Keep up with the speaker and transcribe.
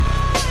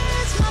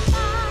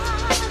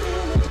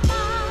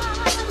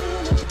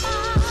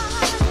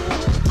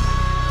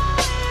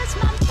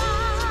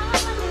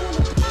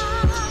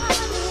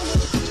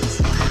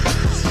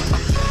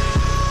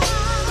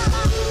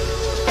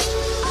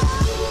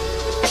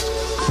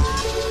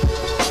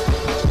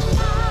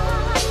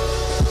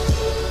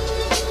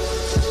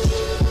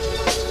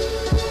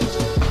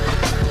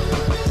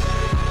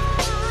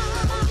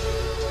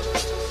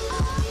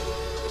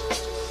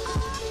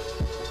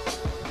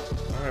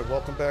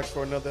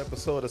another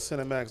episode of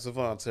Cinemax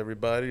Savants,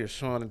 everybody. It's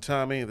Sean and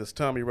Tommy. This is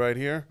Tommy right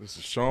here. This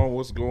is Sean.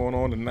 What's going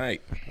on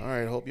tonight? All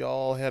right, hope y'all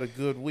all had a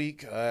good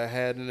week. I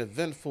had an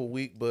eventful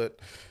week, but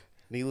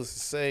needless to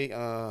say,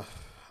 I'm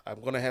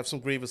going to have some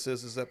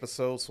grievances this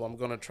episode, so I'm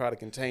going to try to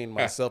contain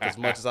myself as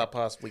much as I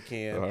possibly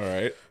can. All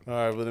right. All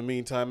right, but in the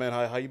meantime, man,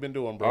 how you been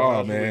doing, bro? Oh,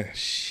 How's your man. week?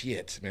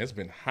 Shit, man. It's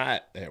been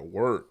hot at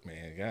work,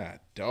 man. God,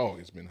 dog,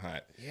 it's been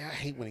hot. Yeah, I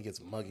hate when it gets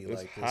muggy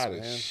It's like this, hot man.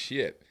 as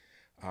shit.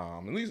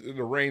 At least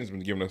the rain's been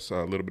giving us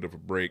a little bit of a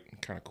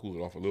break, kind of cool it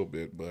off a little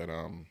bit. But,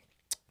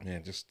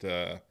 man, just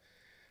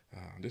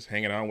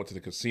hanging out. Went to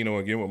the casino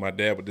again with my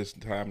dad, but this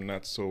time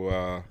not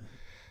so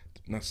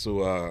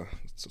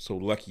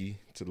lucky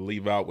to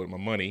leave out with my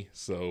money.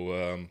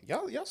 So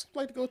Y'all seem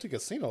like to go to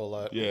casino a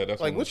lot. yeah, that's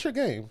like, what's your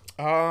game?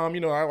 I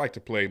like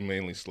to play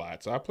mainly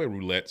slots. I play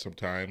roulette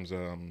sometimes.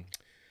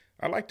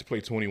 I like to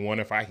play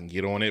 21 if I can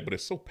get on it, but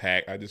it's so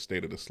packed. I just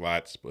stay to the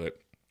slots. But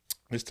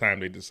this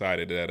time they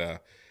decided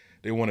that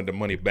they wanted the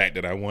money back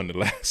that I won the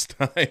last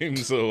time.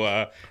 So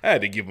I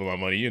had to give them my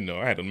money.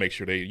 I had to make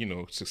sure they,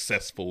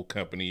 successful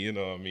company. You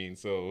know what I mean?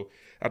 So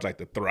I'd like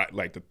to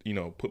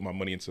put my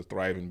money into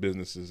thriving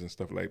businesses and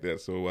stuff like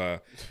that.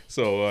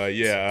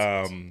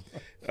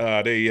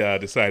 They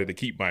decided to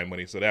keep my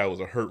money. So that was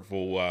a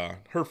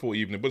hurtful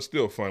evening, but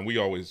still fun. Me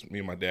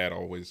and my dad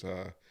always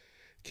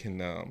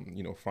can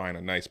find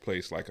a nice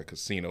place like a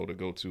casino to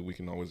go to. We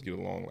can always get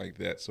along like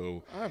that.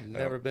 So I've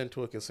never been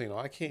to a casino.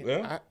 I can't.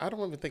 Yeah? I don't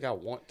even think I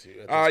want to.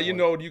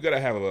 You got to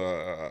have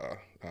a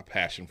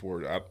passion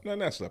for it. Not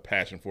necessarily a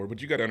passion for it,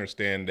 but you got to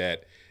understand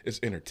that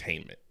it's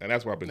entertainment, and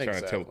that's what I've been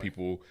trying to tell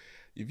people.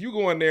 If you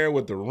go in there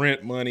with the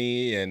rent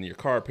money and your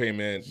car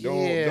payment,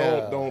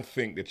 don't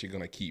think that you're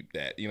gonna keep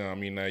that. You know what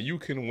I mean? Now, you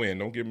can win.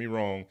 Don't get me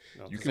wrong.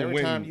 You can every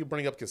win. time you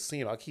bring up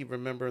casino, I keep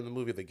remembering the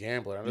movie The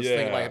Gambler. I'm just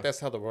thinking like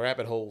that's how the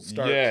rabbit hole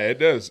starts. Yeah, it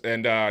does.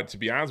 And to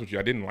be honest with you,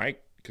 I didn't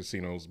like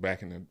casinos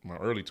back in my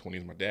early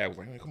 20s. My dad was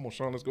like, "Hey, come on,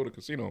 Sean, let's go to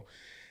casino."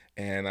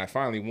 And I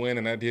finally went,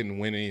 and I didn't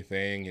win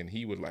anything. And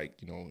he would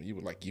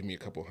give me a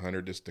couple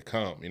 $100 just to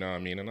come. You know what I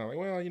mean? And I'm like,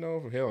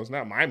 well, for hell, it's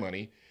not my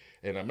money.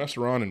 And I messed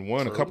around and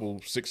won a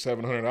couple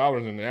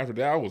 $600-700, and after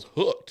that I was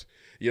hooked.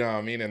 You know what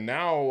I mean? And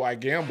now I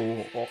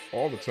gamble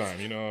all the time.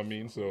 You know what I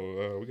mean?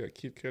 So we got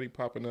Kid Cudi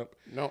popping up.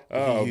 No,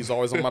 he's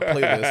always on my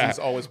playlist. He's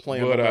always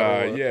playing.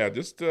 But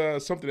just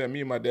something that me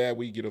and my dad,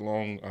 we get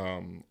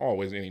along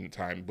always, any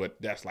time. But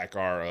that's like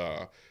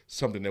our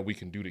something that we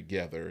can do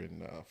together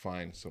and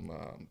find some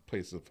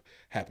place of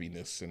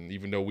happiness. And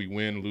even though we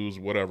win, lose,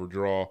 whatever,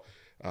 draw.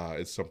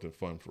 It's something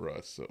fun for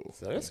us. So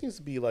that seems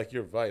to be like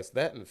your vice,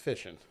 that and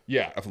fishing.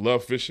 Yeah, I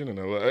love fishing, and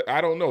I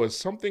don't know. It's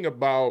something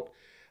about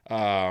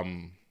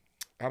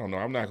I don't know.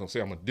 I'm not gonna say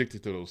I'm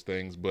addicted to those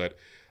things, but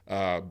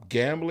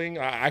gambling,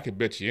 I could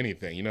bet you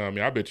anything. You know what I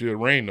mean? I bet you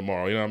it'll rain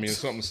tomorrow. You know what I mean?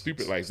 Something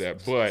stupid like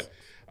that. But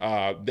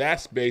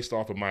that's based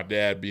off of my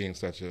dad being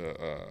such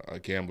a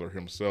gambler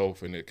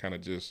himself, and it kind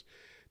of just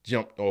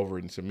jumped over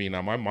into me.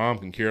 Now my mom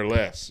can care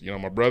less.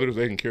 My brothers,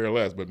 they can care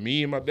less, but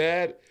me and my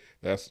dad.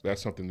 That's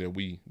something that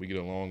we get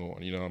along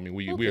on. You know what I mean?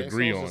 We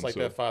agree on. It's just like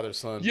that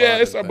father-son.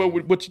 Yeah,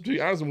 but to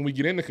be honest, when we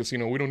get in the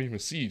casino, we don't even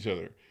see each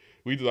other.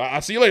 I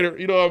see you later.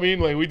 You know what I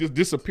mean? Like, we just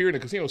disappear. In the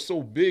casino is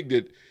so big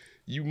that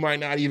you might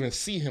not even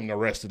see him the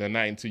rest of the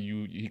night until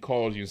he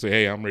calls you and say,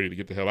 "Hey, I'm ready to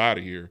get the hell out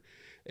of here."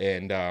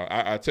 And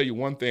I tell you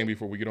one thing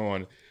before we get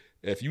on.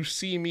 If you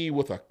see me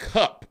with a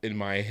cup in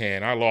my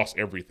hand, I lost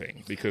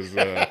everything because,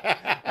 because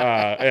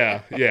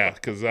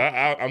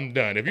I'm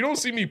done. If you don't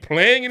see me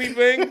playing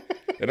anything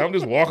and I'm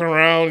just walking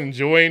around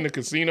enjoying the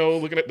casino,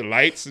 looking at the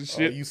lights and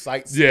shit. You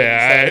sightseeing.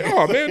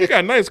 Yeah. Man, they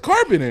got nice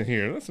carpet in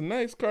here. That's a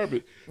nice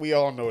carpet. We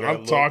all know that.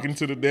 I'm talking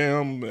to the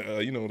damn,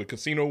 the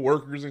casino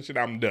workers and shit.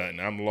 I'm done.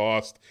 I'm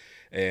lost.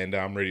 And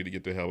I'm ready to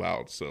get the hell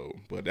out. So,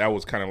 but that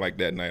was kind of like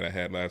that night I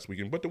had last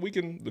weekend. But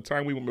the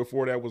time we went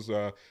before that was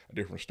a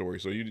different story.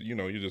 So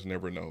you just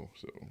never know.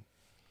 So,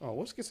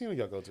 which casino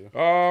y'all go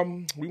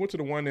to? We went to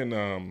the one in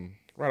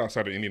right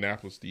outside of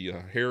Indianapolis, the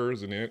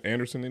Harrah's in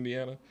Anderson,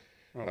 Indiana.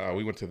 Okay.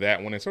 We went to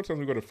that one, and sometimes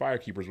we go to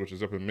Firekeepers, which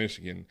is up in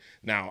Michigan.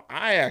 Now,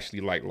 I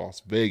actually like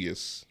Las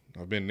Vegas.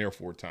 I've been there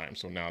 4 times,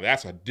 so now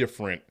that's a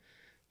different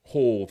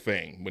whole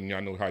thing. But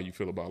I know how you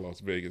feel about Las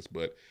Vegas,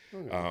 but.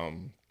 Okay.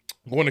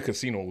 Going to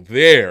casino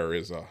there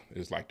is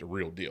like the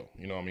real deal.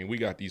 You know what I mean? We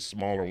got these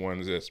smaller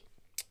ones that's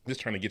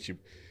just trying to get you,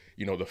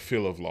 the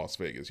feel of Las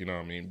Vegas. You know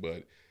what I mean?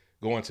 But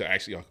going to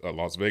actually a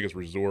Las Vegas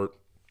resort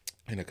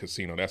and a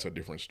casino, that's a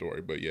different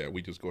story. But yeah,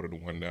 we just go to the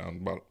one down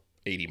about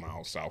 80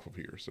 miles south of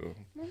here. So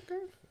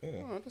okay,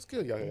 yeah. That's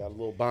good. Y'all got a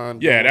little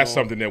bond. Yeah, that's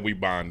something that we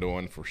bond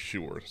on for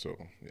sure. So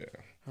yeah.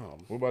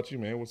 What about you,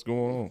 man? What's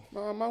going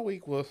on? My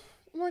week was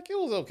I'm like, it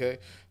was okay.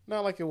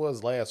 Not like it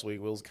was last week.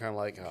 It was kind of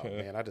like, oh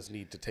man, I just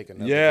need to take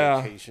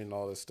another vacation,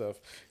 all this stuff.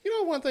 You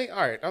know, one thing.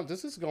 All right,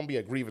 this is going to be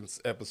a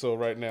grievance episode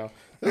right now.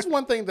 This is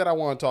one thing that I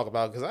want to talk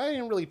about because I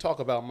didn't really talk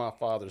about my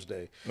Father's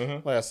Day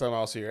last time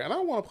I was here, and I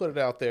want to put it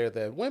out there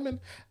that women,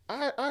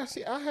 I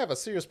have a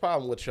serious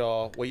problem with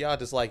y'all where y'all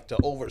just like to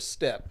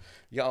overstep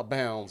y'all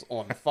bounds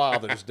on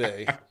Father's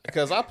Day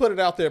because I put it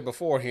out there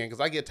beforehand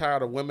because I get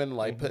tired of women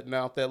like putting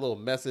out that little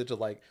message of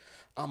like,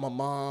 I'm a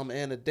mom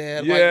and a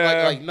dad.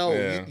 No,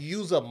 you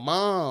use a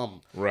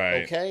mom.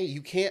 Right. Okay?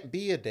 You can't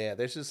be a dad.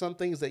 There's just some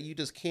things that you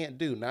just can't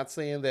do. Not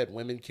saying that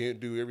women can't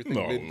do everything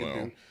men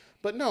can do.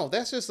 But no,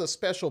 that's just a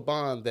special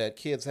bond that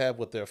kids have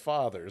with their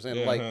fathers.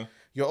 And like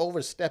you're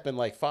overstepping,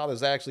 like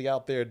fathers actually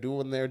out there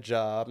doing their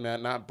job,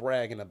 not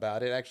bragging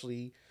about it,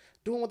 actually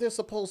doing what they're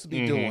supposed to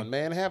be doing,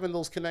 man, having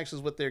those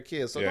connections with their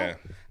kids. So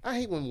I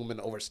hate when women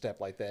overstep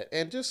like that.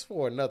 And just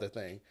for another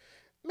thing,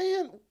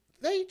 man,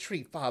 they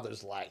treat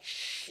fathers like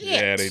shit.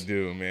 Yeah, they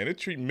do, man. They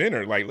treat men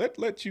are like,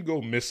 let you go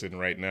missing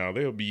right now.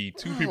 There'll be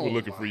two people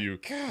looking for you.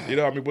 God. You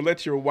know what I mean? But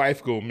let your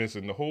wife go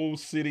missing. The whole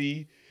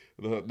city,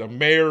 the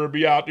mayor will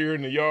be out there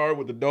in the yard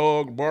with the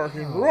dog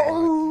barking,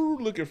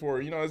 looking for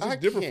her. You know, it's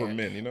just different for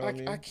men. You know what I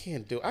mean? I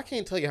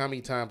can't tell you how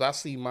many times I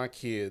see my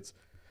kids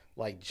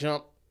like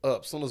jump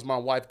up as soon as my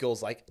wife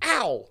goes like,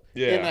 ow,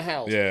 in the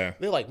house. Yeah.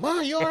 They're like,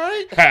 Mom, you all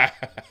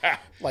right?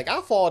 Like, I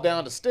fall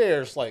down the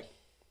stairs like,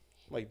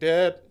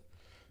 Dad,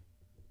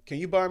 can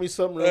you buy me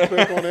something real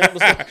quick on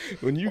Amazon?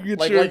 When you get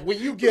like when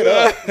you get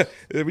up,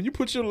 when you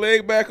put your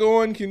leg back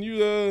on, can you?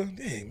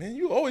 Dang man,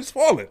 you always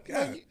falling.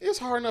 Like, it's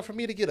hard enough for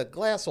me to get a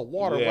glass of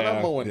water when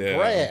I'm mowing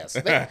grass.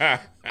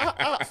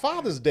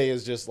 Father's Day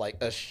is just like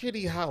a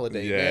shitty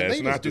holiday, man. They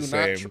it's just not do the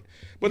not. same.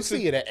 But you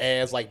see it at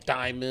ads like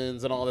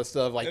diamonds and all that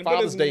stuff. Like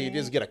Father's Day, you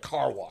just get a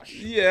car wash.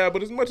 Yeah,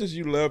 but as much as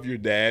you love your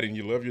dad,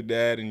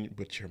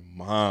 but your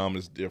mom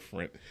is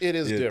different. It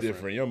is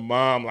different. Your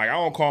mom, like I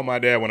don't call my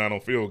dad when I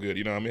don't feel good.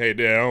 You know what I mean? Hey,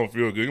 Dad, I don't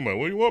feel good. I'm like,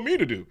 what do you want me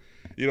to do?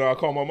 You know, I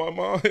call my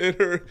mom and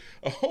her,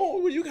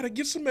 well, you got to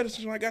get some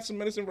medicine. I got some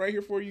medicine right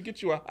here for you.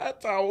 Get you a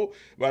hot towel.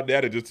 My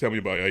dad would just tell me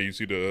about, you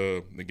see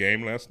the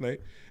game last night?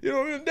 You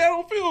know, Dad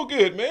don't feel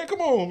good, man. Come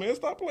on, man.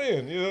 Stop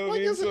playing. You know what I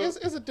mean?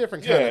 It's a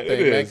different kind of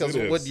thing, man. Because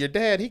with your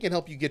dad, he can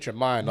help you get your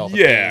mind off of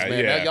things,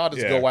 man. Now, y'all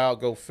just go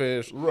out, go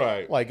fish.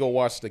 Right. Like, go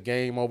watch the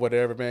game or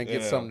whatever, man.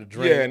 Get something to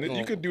drink. Yeah, and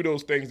you can do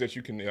those things that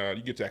you can,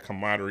 you get that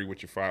camaraderie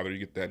with your father. You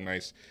get that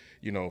nice,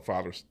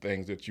 father's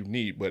things that you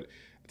need. But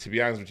to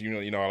be honest with you,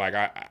 like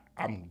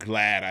I'm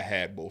glad I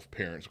had both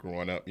parents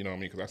growing up, you know what I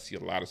mean? Because I see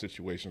a lot of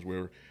situations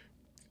where,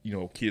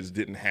 kids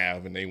didn't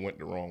have and they went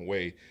the wrong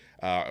way.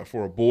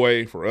 For a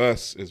boy, for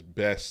us, it's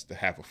best to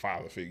have a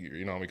father figure,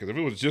 you know what I mean? Because if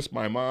it was just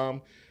my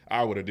mom,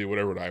 I would have did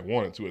whatever I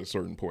wanted to at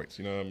certain points,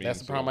 you know what I mean? That's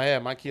the problem I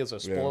have. My kids are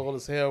spoiled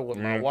as hell with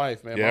my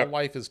wife, man. My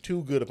wife is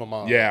too good of a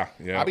mom. Yeah.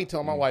 I be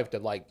telling my wife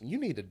that, like, you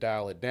need to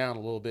dial it down a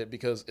little bit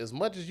because as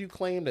much as you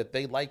claim that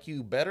they like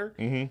you better,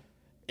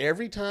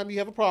 every time you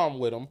have a problem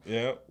with them,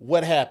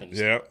 what happens?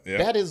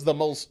 That is the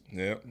most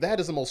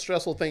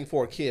stressful thing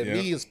for a kid,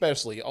 me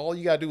especially. All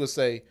you got to do is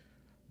say,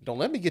 don't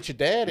let me get your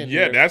dad in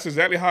here. Yeah, that's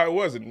exactly how it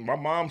was. And my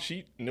mom,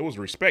 and it was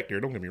respect there,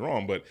 don't get me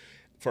wrong, but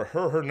for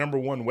her number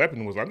one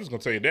weapon was, I'm just going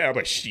to tell your dad. I'm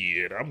like,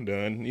 shit, I'm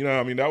done. You know what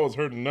I mean? That was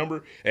her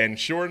number. And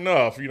sure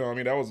enough, you know what I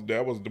mean?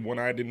 That was the one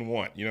I didn't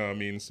want. You know what I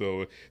mean?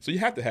 So you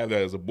have to have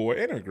that as a boy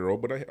and a girl,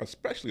 but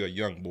especially a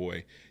young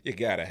boy. You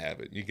got to have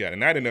it. You got it.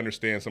 And I didn't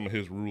understand some of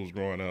his rules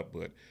growing up,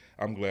 but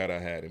I'm glad I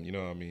had him. You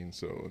know what I mean?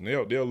 So and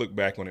they'll look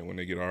back on it when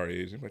they get our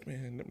age. And like,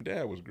 man,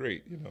 Dad was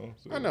great. You know?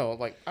 So. I know.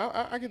 Like,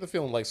 I get the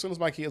feeling like as soon as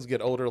my kids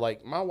get older,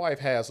 like my wife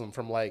has them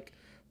from like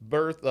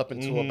birth up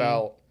until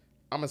about,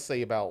 I'm going to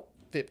say about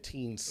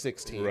 15,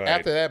 16. Right.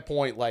 After that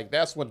point, like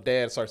that's when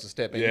Dad starts to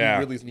step in. You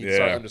really need to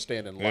start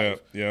understanding life.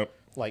 Yep.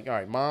 Like, all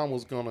right, Mom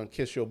was gonna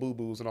kiss your boo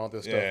boos and all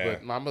this stuff, but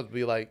I'm gonna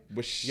be like,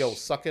 yo,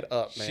 suck it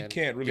up, man. She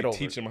can't really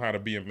teach him how to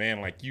be a man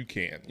like you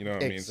can. You know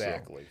what I mean?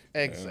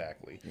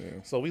 Exactly.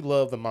 So we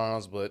love the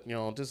moms, but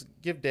just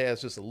give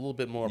dads just a little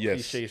bit more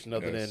appreciation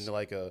other than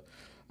like a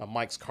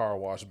Mike's Car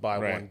Wash, buy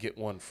one, get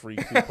one free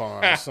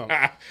coupon or something.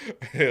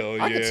 Hell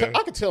yeah.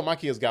 I could tell my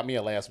kids got me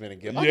a last minute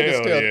gift.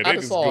 I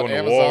just saw an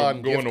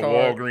Amazon gift to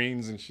card.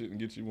 Walgreens and shit and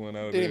get you one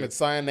out of there. Didn't even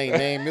sign their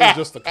name. It was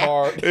just a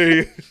card.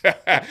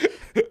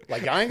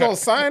 Like, I ain't going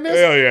to sign this?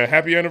 Hell yeah.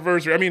 Happy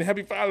anniversary. I mean,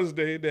 happy Father's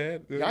Day,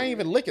 Dad. I ain't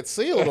even lick it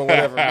sealed or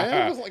whatever,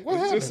 man. It was like, what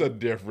happened? It's just a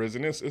difference,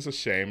 and it's a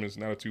shame. It's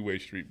not a two-way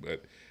street,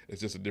 but it's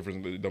just a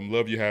difference. The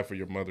love you have for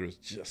your mother is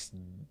just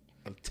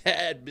a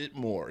tad bit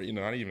more,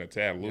 not even a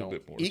tad, a little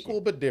bit more.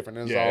 Equal but different,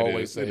 as I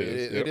always say.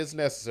 It is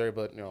necessary,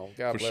 but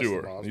God bless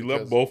the moms. You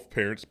love both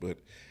parents, but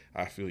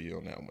I feel you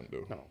on that one,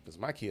 though. No, because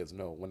my kids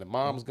know when the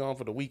mom's gone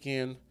for the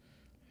weekend,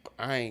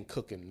 I ain't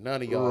cooking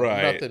none of y'all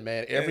nothing,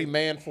 man. Every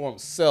man for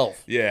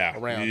himself.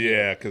 Around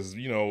here. Because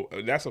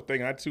that's the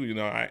thing.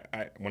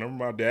 I whenever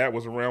my dad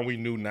was around, we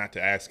knew not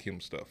to ask him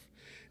stuff.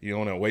 You don't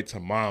want to wait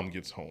till Mom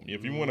gets home.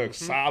 If you want a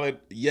solid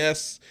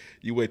yes,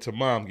 you wait till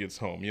Mom gets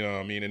home. You know what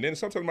I mean? And then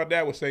sometimes my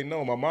dad would say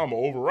no. My mom would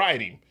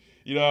override him.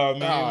 You know what I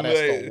mean? Oh,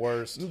 that's the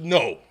worst.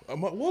 No.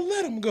 I'm like, well,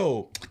 let him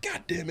go.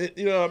 God damn it.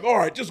 You know, all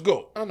right, just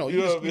go. I know.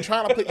 You're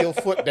Trying to put your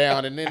foot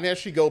down, and then there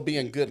she go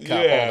being good cop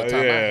all the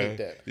time. I hate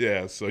that.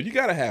 Yeah, so you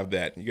got to have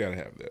that. You got to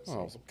have that. So.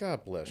 Oh, so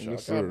God bless y'all.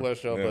 Yes, God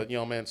bless y'all. Yeah.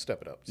 But, man,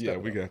 step it up. Yeah,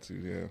 we got to,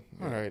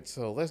 yeah. All right,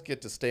 so let's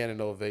get to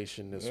standing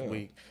ovation this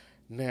week.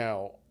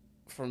 Now,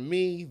 for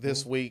me,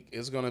 this week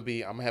is going to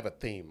be, I'm going to have a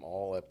theme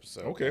all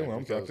episode. Okay, well,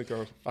 I think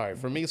all right,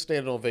 for me,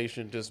 standing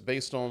ovation, just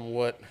based on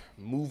what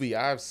movie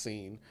I've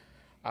seen,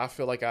 I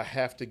feel like I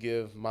have to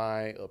give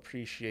my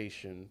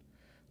appreciation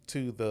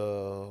to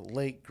the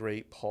late,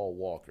 great Paul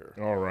Walker.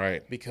 All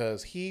right.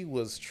 Because he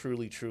was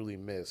truly, truly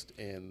missed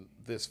in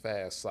this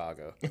Fast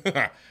Saga.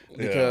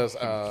 Because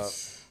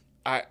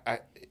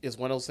it's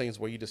one of those things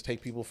where you just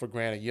take people for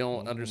granted. You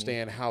don't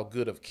understand how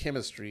good of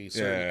chemistry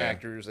certain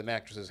actors and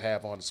actresses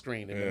have on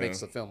screen, and it makes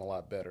the film a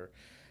lot better.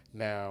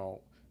 Now,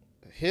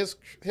 his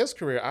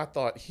career, I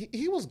thought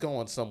he was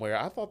going somewhere.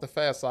 I thought the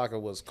Fast Saga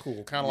was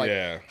cool, kind of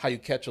like how you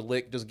catch a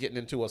lick, just getting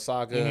into a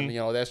saga, and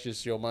that's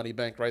just your money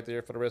bank right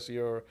there for the rest of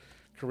your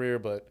career.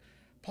 But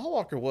Paul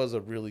Walker was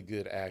a really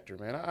good actor,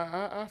 man.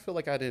 I feel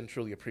like I didn't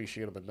truly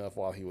appreciate him enough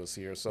while he was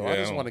here, so I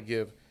just want to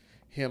give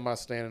him my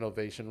standing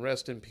ovation.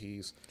 Rest in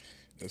peace.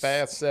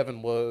 Fast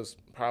 7 was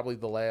probably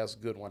the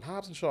last good one.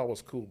 Hobbs and Shaw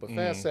was cool, but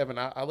Fast 7,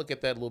 I look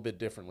at that a little bit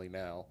differently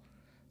now.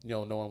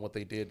 Knowing what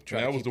they did. And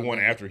that was the one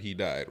after he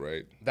died,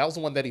 right? That was the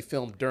one that he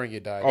filmed during he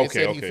died. They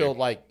said he filmed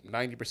like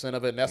 90%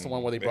 of it, and that's the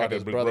one where they brought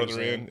his brothers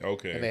in.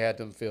 Okay. And they had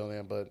them fill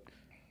in. But,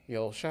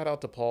 shout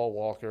out to Paul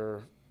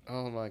Walker.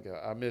 Oh, my God.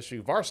 I miss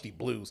you. Varsity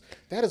Blues.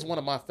 That is one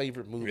of my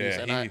favorite movies,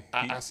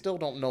 I still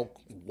don't know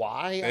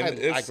why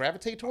I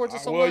gravitate towards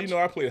it so much. Well,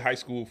 I played high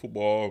school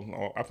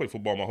football. I played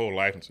football my whole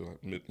life until,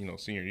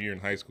 senior year in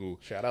high school.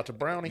 Shout out to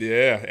Brownie.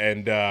 Yeah,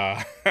 and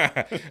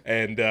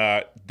and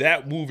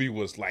that movie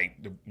was like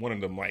one of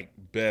the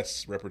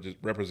best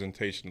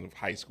representation of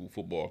high school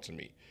football to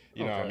me.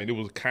 It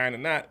was kind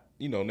of not,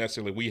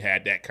 necessarily we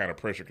had that kind of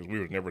pressure because we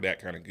were never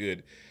that kind of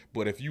good.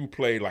 But if you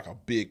played like a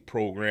big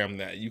program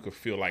that you could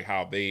feel like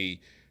how they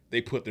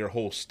put their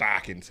whole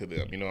stock into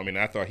them.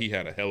 I thought he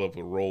had a hell of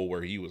a role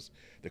where he was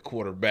the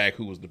quarterback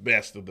who was the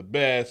best of the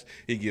best.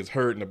 He gets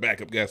hurt and the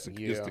backup gets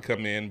to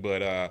come in.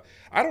 But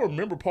I don't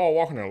remember Paul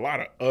Walker in a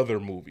lot of other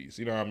movies.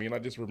 I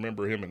just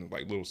remember him in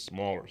like little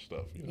smaller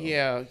stuff.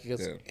 Yeah,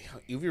 because if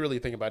you really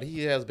think about it,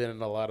 he has been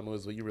in a lot of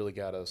movies, but you really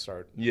got to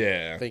start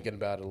thinking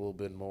about it a little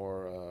bit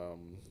more.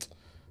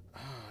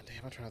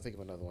 I'm trying to think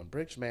of another one.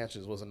 Bridge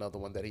Matches was another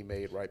one that he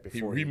made right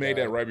before he made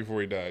died. that right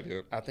before he died, yeah.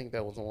 I think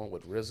that was the one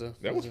with RZA.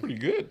 That was pretty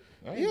good.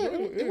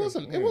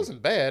 It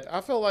wasn't bad.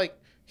 I felt like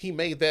he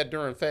made that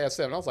during Fast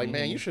 7. I was like,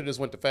 man, you should have just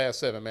went to Fast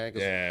 7, man,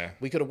 because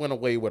we could have went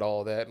away with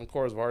all that. And, of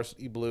course,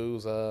 Varsity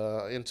Blues,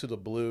 Into the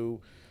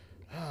Blue.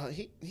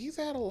 He's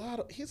had a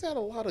lot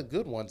of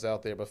good ones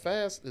out there, but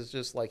Fast is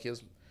just like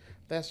his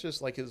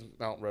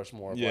Mount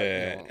Rushmore.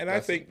 Yeah, and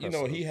I think,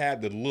 he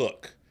had the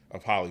look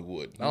of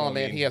Hollywood.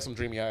 He had some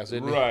dreamy eyes,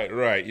 didn't he?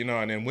 Right.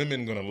 And then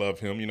women gonna love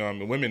him.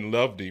 Women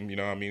loved him.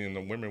 And the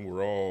women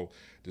were all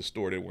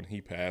distorted when he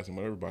passed, and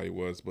when everybody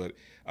was. But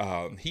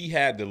he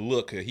had the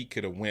look that he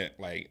could have went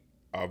like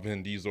a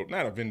Vin Diesel,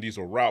 not a Vin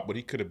Diesel route, but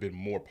he could have been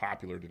more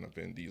popular than a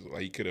Vin Diesel.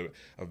 Like he could have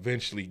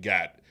eventually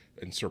got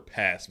and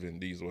surpassed Vin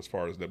Diesel as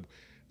far as the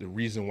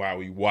reason why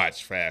we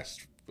watch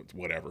Fast,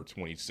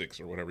 26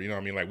 or whatever.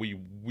 Like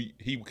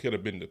he could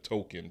have been the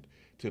token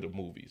to the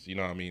movies.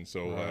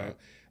 So.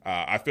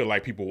 I feel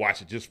like people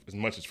watch it just as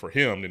much as for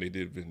him than they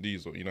did Vin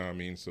Diesel.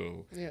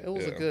 So it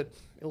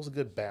was a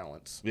good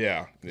balance.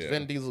 Yeah.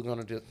 Vin Diesel's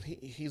gonna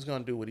he's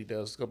gonna do what he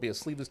does. It's gonna be a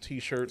sleeveless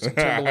T-shirt, some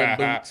Timberland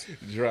boots,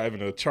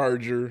 driving a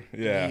Charger.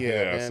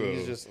 Man, so,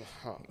 he's just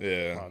I'm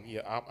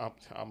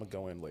gonna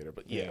go in later,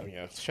 but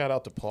shout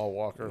out to All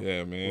Walker.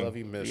 Yeah, man. Love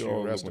you, miss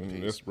you. Rest in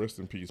peace. Rest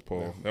in peace,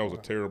 Paul. That was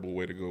a terrible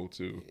way to go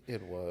too.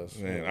 It was.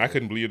 Man, I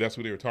couldn't believe that's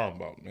what they were talking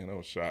about. Man, I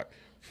was shocked.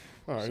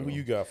 All right, who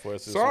you got for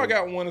us? So I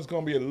got one that's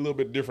going to be a little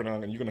bit different.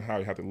 You're going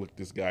to have to look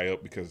this guy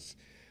up because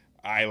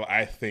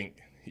I think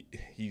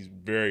he's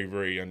very,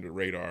 very under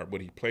radar.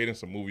 But he played in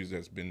some movies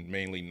that's been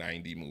mainly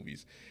 90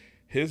 movies.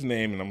 His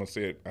name, and I'm going to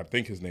say it, I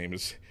think his name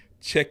is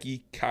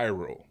Checky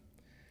Cairo.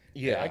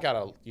 Yeah,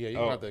 you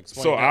have to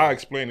explain. So I'll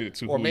explain it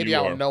to or who maybe you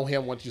I'll are. know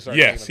him once you start.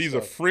 Yes, he's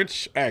a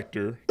French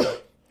actor.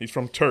 He's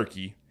from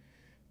Turkey.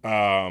 So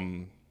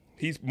I'll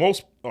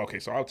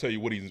tell you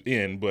what he's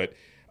in, but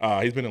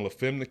he's been in La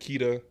Femme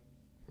Nikita.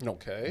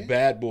 Okay.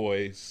 Bad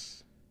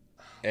Boys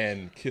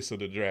and Kiss of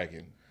the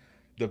Dragon.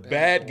 The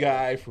bad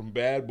guy from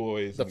Bad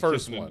Boys. The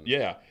first one.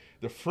 The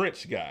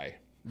French guy.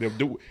 The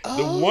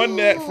one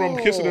that from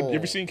Kiss of the... You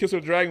ever seen Kiss of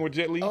the Dragon with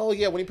Jet Li? Oh,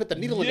 yeah, when he put the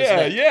needle in his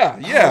neck.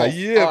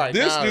 Yeah. Right,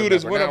 this dude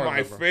is one of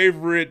my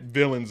favorite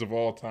villains of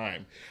all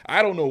time.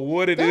 I don't know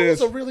what it is.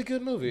 That was a really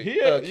good movie.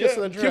 Kiss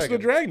of the Dragon. Kiss of the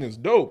Dragon is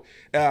dope.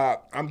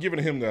 I'm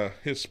giving him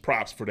his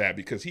props for that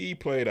because he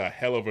played a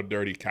hell of a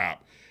dirty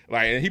cop.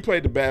 And he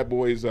played the Bad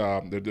Boys,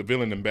 the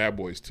villain in Bad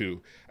Boys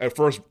too. The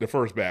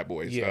first Bad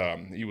Boys. Yeah.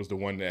 He was the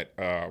one that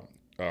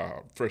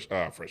Fresh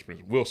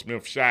Prince Will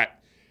Smith shot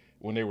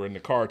when they were in the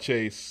car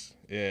chase,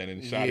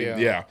 and shot him.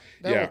 Yeah.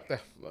 Yeah.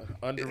 That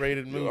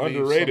underrated movie.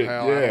 Underrated,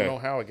 Somehow. yeah. I don't know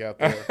how it got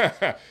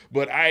there.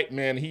 But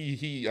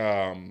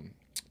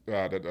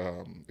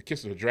the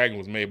Kiss of the Dragon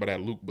was made by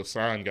that Luc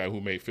Besson guy who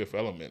made Fifth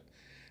Element.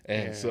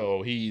 And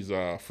so he's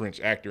a French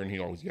actor, and he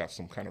always got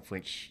some kind of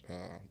French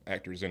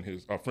actors in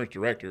his French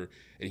director,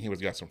 and he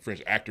always got some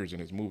French actors in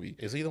his movie.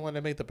 Is he the one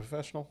that made The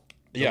Professional?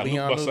 Yeah, Luc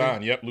Besson.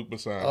 Movie? Yep, Luc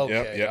Besson.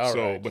 Okay, yep. All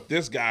so, right. but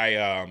this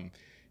guy,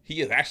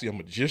 he is actually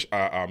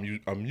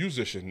a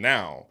musician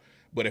now.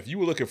 But if you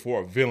were looking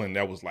for a villain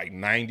that was like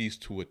 90s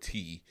to a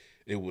T,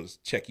 it was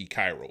Checky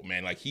Cairo,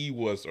 man. Like he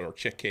was, or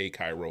Checky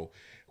Cairo,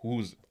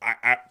 who's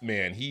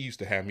man, he used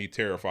to have me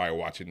terrified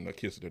watching The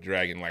Kiss of the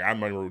Dragon. Like I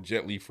remember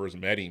Jet Li first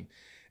met him,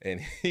 and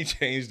he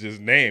changed his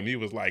name. He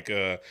was like,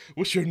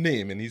 what's your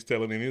name? And he's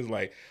telling him, he was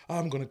like,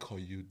 I'm going to call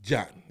you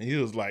John. And he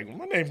was like,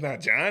 my name's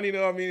not John, you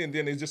know what I mean? And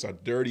then it's just a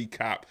dirty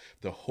cop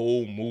the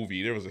whole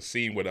movie. There was a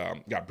scene with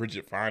got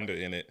Bridget Fonda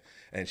in it,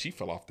 and she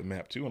fell off the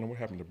map too. I don't know what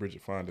happened to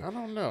Bridget Fonda. I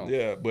don't know.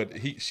 Yeah, but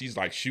she's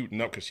like shooting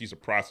up because she's a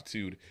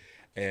prostitute,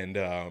 and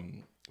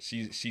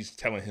she's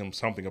telling him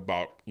something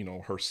about, you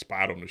know, her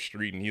spot on the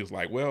street, and he was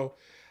like, well,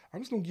 I'm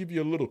just going to give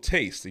you a little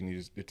taste.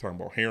 And they're talking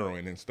about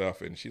heroin and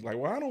stuff, and she's like,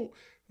 well, I don't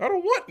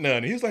want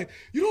none. He's like,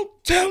 you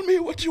don't tell me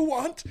what you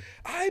want.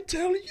 I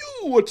tell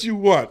you what you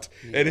want.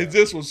 Yeah. And it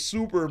just was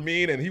super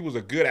mean, and he was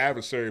a good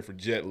adversary for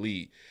Jet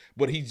Li.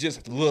 But he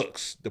just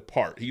looks the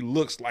part. He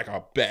looks like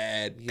a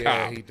bad cop.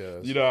 Yeah, he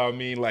does. You know what I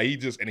mean? Like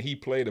he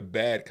played a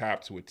bad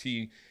cop to a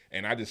T.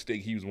 And I just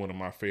think he was one of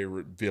my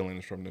favorite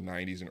villains from the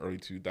 90s and early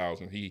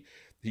 2000s. He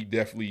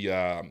definitely,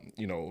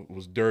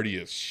 was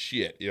dirty as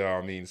shit. You know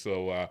what I mean?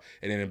 So, and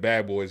then in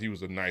Bad Boys, he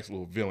was a nice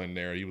little villain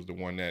there. He was the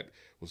one that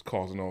was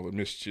causing all the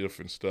mischief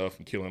and stuff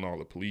and killing all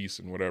the police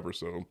and whatever.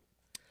 So,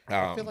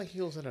 I feel like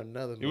he was in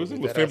another movie. It was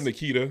in La Femme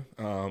Nikita.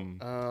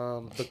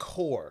 The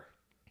Core.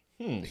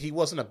 He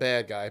wasn't a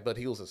bad guy, but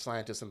he was a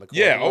scientist in the Core.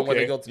 Yeah, okay. When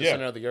they go to the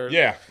center of the earth.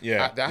 Yeah.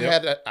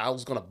 I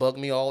was going to bug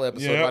me all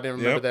episode. I didn't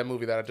remember that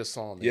movie that I just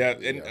saw him in. Yeah,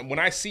 and when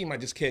I see him, I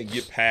just can't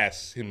get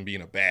past him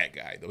being a bad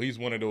guy, though. He's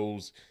one of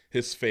those,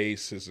 his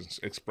face, his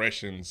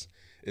expressions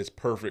is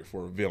perfect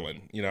for a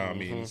villain. You know what I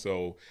mean?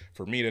 So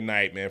for me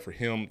tonight, man, for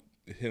him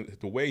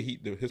the way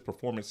his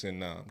performance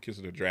in Kiss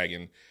of the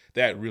Dragon,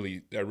 that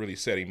really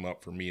set him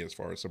up for me as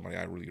far as somebody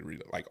I really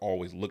like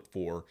always looked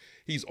for.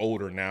 He's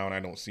older now, and I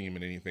don't see him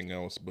in anything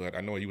else, but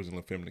I know he was in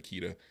La Femme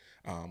Nikita,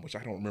 which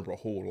I don't remember a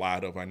whole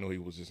lot of. I know he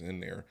was just in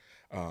there.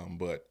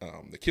 But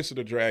the Kiss of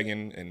the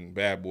Dragon and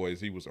Bad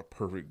Boys, he was a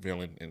perfect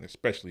villain, and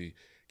especially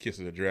Kiss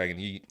of the Dragon.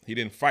 He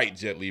didn't fight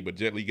Jet Li, but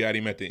Jet Li got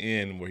him at the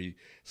end where he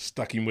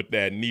stuck him with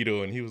that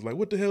needle, and he was like,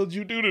 "What the hell did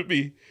you do to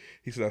me?"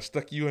 He said, "I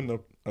stuck you in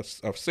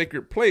a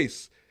sacred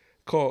place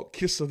called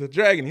Kiss of the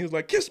Dragon." He was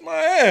like, "Kiss my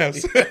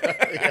ass." Yeah,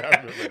 I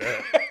remember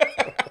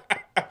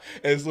that.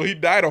 And so he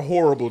died a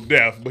horrible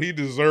death, but he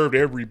deserved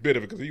every bit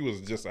of it because he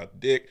was just a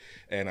dick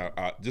and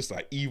just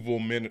an evil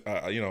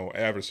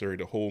adversary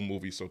the whole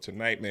movie. So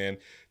tonight, man,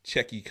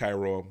 Checky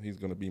Cairo, he's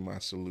gonna be my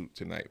salute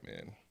tonight,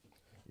 man.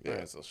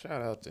 Yeah, so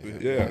shout out to him.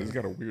 Yeah, he's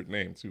got a weird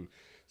name too.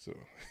 So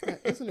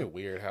isn't it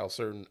weird how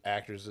certain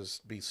actors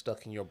just be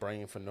stuck in your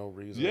brain for no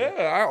reason? Yeah,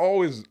 I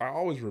always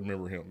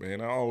remember him, man.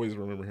 I always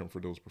remember him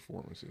for those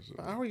performances.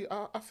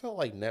 I felt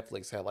like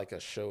Netflix had like a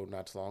show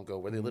not too long ago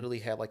where they literally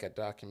had like a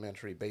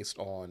documentary based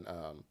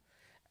on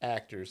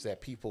actors that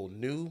people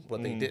knew,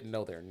 but they didn't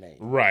know their name.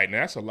 Right, and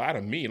that's a lot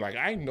of me. Like,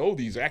 I know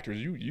these actors.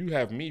 You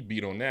have me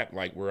beat on that,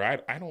 like, where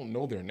I don't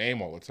know their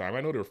name all the time.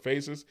 I know their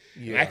faces,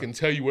 and I can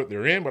tell you what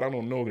they're in, but I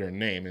don't know their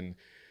name.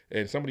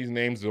 And some of these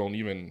names don't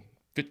even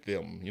fit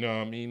them, you know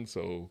what I mean?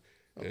 So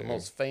the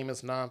most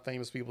famous,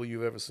 non-famous people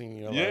you've ever seen in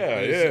your life. Yeah.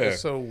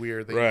 It's so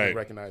weird that you can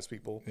recognize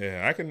people.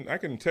 Yeah, I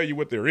can tell you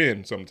what they're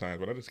in sometimes,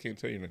 but I just can't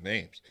tell you the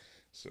names.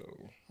 So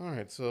all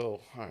right,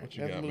 what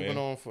you got, moving man?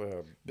 On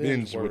for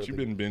binge. What you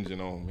been binging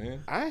on,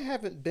 man? I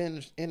haven't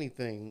binged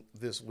anything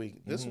this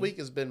week. This week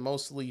has been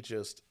mostly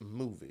just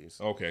movies.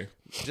 Okay,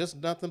 just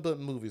nothing but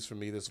movies for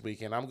me this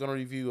week, and I'm gonna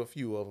review a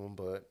few of them.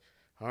 But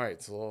all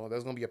right, so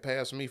that's gonna be a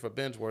pass for me for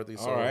binge worthy.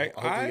 So all right,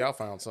 hopefully y'all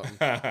found something.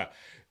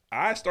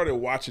 I started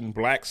watching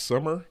Black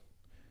Summer,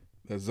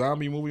 the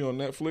zombie movie on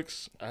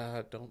Netflix.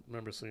 I don't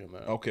remember seeing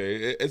that. Okay,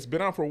 it's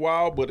been out for a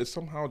while, but it's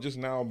somehow just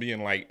now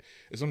being like,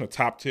 it's on the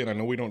top 10. I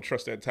know we don't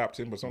trust that top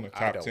 10, but it's on the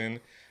top 10.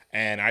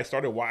 And I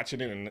started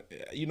watching it, and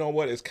you know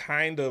what? It's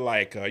kind of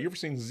like, you ever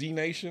seen Z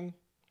Nation?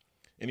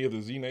 Any of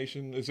the Z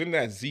Nation? It's in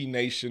that Z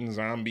Nation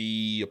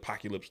zombie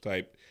apocalypse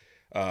type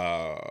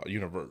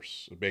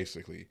universe,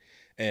 basically.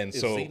 And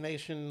is so Z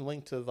Nation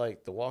linked to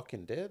like The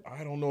Walking Dead?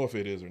 I don't know if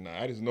it is or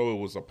not. I just know it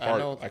was a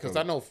part. Because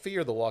I know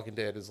Fear the Walking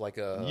Dead is like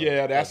a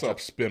that's a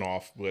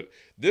spinoff, but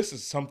this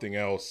is something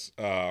else.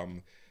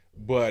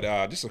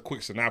 But just a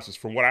quick synopsis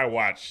from what I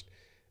watched,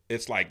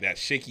 it's like that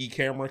shaky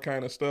camera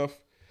kind of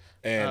stuff.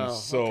 And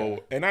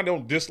and I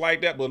don't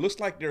dislike that, but it looks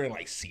like they're in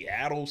like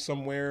Seattle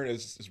somewhere.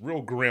 It's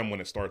real grim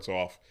when it starts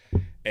off.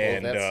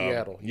 And that's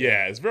Seattle.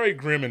 Yeah, it's very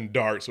grim and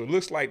dark. So it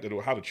looks like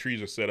how the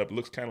trees are set up. It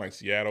looks kind of like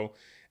Seattle.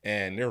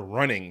 And they're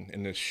running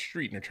in the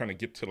street, and they're trying to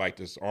get to like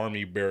this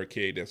army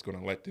barricade that's going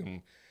to let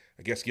them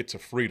I guess, get to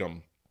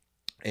freedom.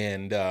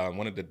 And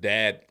one of the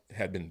dad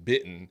had been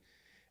bitten,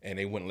 and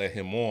they wouldn't let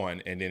him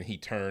on. And then he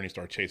turned, he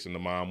started chasing the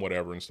mom,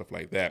 whatever, and stuff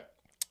like that.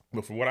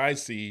 But from what I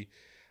see,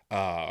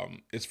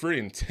 it's pretty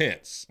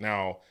intense.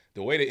 Now,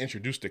 the way they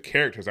introduce the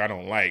characters, I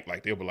don't like.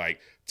 Like, they'll be like,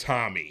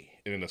 Tommy,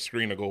 and then the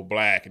screen will go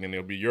black, and then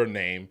there'll be your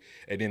name,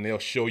 and then they'll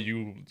show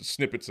you the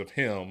snippets of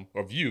him,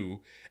 of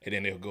you, and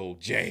then they'll go,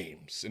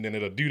 James. And then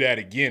it'll do that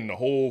again the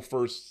whole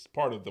first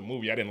part of the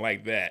movie. I didn't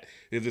like that.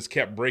 It just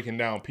kept breaking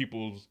down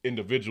people's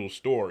individual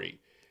story.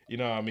 You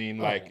know what I mean?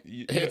 Like,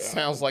 it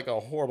sounds like a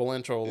horrible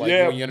intro, like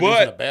when you're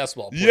introducing a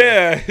basketball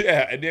player.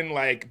 Yeah. And then,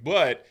 like,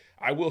 but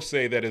I will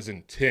say that is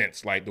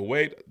intense. Like, the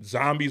way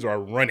zombies are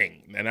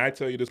running. And I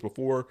tell you this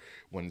before,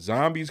 when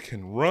zombies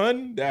can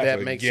run,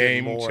 that makes a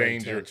game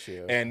changer. Intense,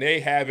 yeah. And they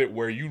have it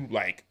where you,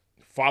 like,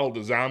 follow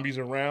the zombies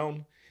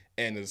around,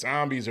 and the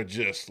zombies are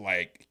just,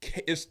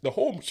 like, the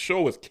whole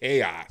show is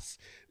chaos.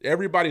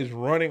 Everybody's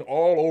running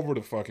all over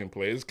the fucking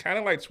place. It's kind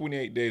of like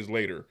 28 Days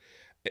Later,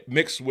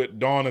 mixed with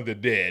Dawn of the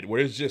Dead,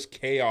 where it's just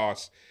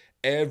chaos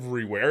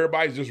everywhere.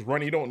 Everybody's just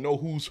running. You don't know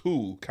who's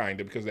who,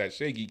 kind of, because of that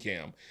shaky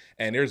cam.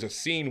 And there's a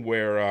scene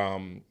where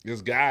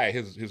this guy,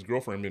 his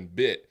girlfriend, been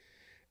bit,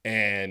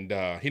 and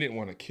he didn't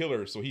want to kill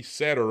her, so he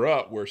set her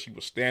up where she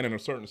was standing in a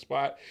certain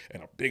spot,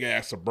 and a big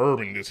ass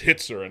Suburban just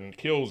hits her and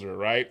kills her,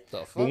 right?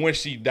 But when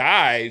she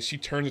dies, she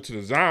turns into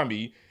the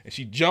zombie, and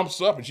she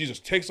jumps up and she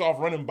just takes off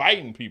running,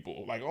 biting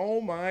people. Like, oh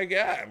my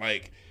God,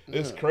 like,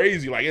 it's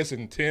crazy. Like, it's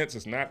intense.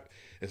 It's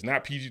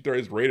not PG-13.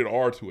 It's rated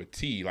R to a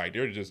T. Like,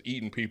 they're just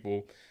eating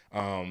people.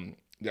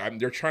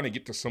 They're trying to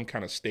get to some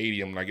kind of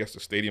stadium, and I guess the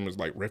stadium is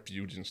like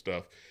refuge and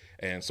stuff.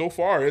 And so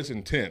far, it's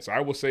intense.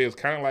 I would say it's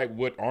kind of like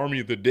what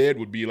Army of the Dead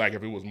would be like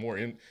if it was more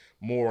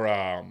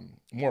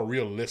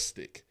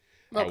realistic.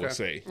 I would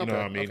say, you know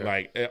what I mean?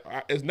 Like,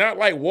 it's not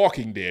like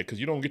Walking Dead, because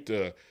you don't get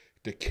the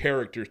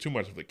character, too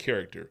much of the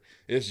character.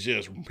 It's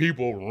just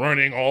people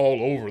running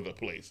all over the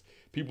place.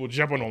 People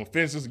jumping on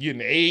fences,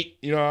 getting ate.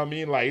 You know what I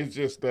mean? Like, it's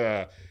just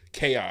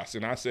chaos.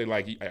 And I say,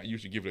 like, you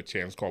should give it a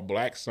chance. It's called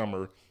Black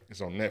Summer. It's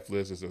on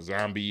Netflix. It's a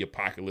zombie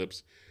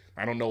apocalypse.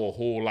 I don't know a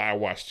whole lot. I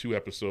watched 2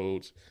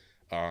 episodes,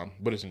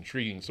 but it's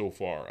intriguing so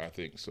far, I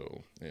think.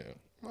 So, yeah.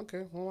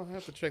 Okay, well, I'll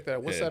have to check that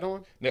out. What's that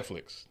on?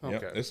 Netflix.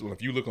 Okay. Yep.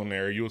 If you look on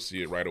there, you'll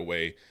see it right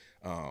away.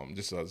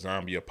 Just a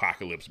zombie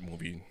apocalypse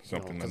movie,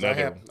 something.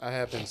 I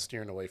have been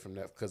steering away from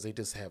that because they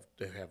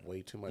have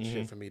way too much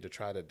shit for me to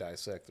try to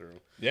dissect through.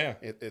 Yeah,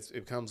 it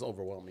becomes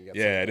overwhelming.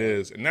 Yeah, it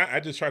is. And I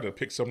just tried to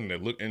pick something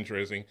that looked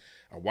interesting.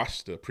 I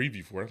watched the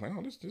preview for it. I was like,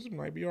 oh, this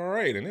might be all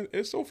right. And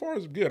it so far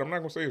is good. I'm not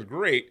gonna say it's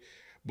great,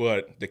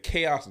 but the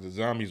chaos that the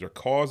zombies are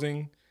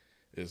causing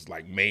is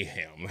like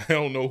mayhem. I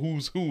don't know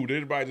who's who.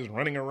 Everybody just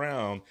running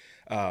around.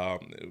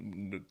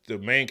 The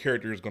main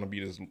character is going to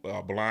be this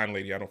blind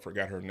lady. I don't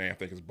forgot her name. I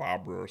think it's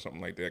Barbara or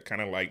something like that.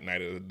 Kind of like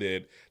Night of the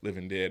Dead,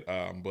 Living Dead.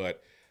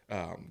 But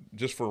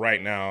just for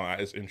right now,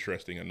 it's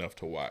interesting enough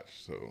to watch.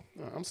 So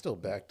I'm still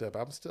backed up.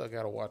 I'm still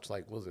got to watch,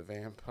 like, was it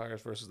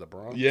Vampires versus the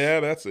Bronx? Yeah,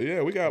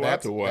 we got a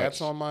lot to watch.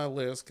 That's on my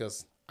list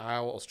because I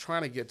was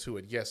trying to get to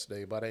it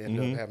yesterday, but I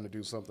ended up having to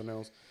do something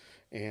else.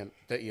 And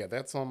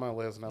that's on my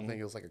list, and I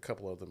think it was like a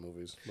couple other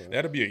movies. But.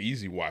 That'll be an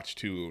easy watch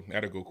too.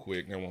 That'll go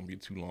quick. That won't be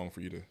too long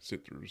for you to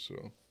sit through.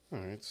 So, all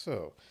right.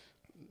 So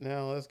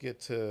now let's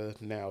get to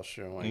now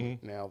showing.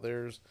 Now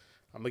I'm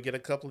gonna get a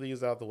couple of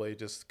these out the way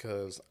just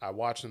because I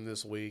watched them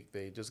this week.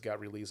 They just got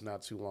released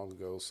not too long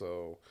ago,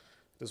 so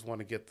just want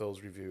to get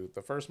those reviewed.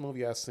 The first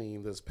movie I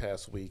seen this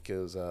past week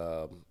is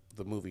the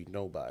movie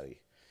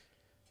Nobody.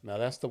 Now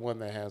that's the one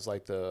that has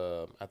like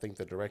I think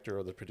the director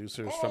or the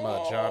producers from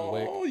John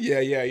Wick. Oh yeah.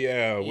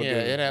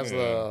 It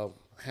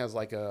has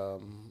like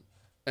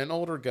an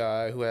older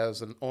guy who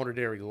has an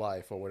ordinary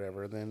life or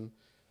whatever. And then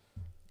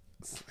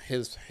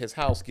his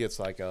house gets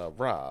like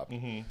robbed,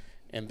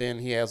 and then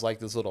he has like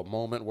this little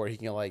moment where he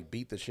can like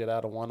beat the shit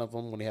out of one of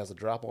them when he has a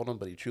drop on him,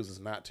 but he chooses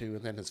not to.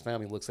 And then his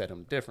family looks at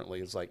him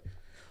differently. It's like,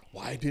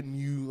 why didn't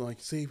you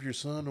like save your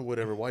son or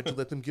whatever? Why'd you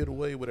let them get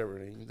away, whatever?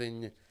 And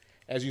then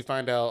as you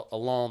find out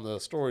along the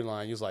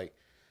storyline, he's like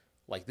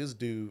this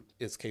dude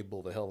is capable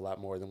of a hell of a lot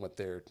more than what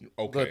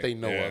they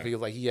know of.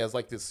 He has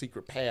like this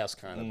secret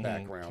past kind of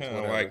background. Kind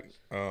of like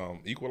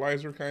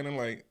Equalizer, kind of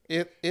like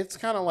it's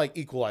kind of like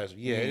Equalizer.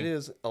 Yeah, it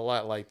is a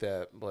lot like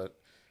that. But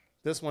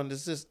this one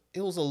is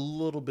it was a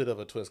little bit of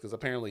a twist because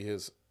apparently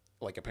his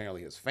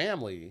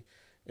family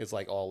is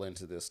like all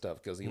into this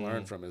stuff because he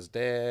learned from his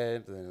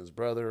dad, and his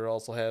brother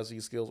also has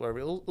these skills. Whatever.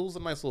 It was a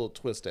nice little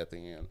twist at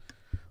the end.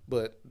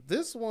 But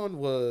this one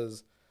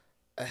was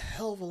a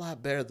hell of a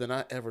lot better than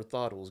I ever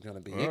thought it was going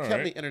to be. It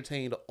kept me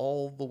entertained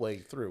all the way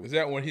through. Is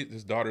that when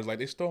his daughter's like,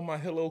 they stole my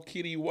Hello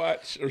Kitty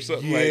watch or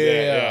something like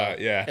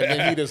that? Yeah. And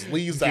then he just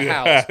leaves the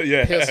house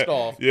pissed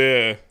off.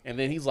 Yeah. And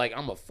then he's like,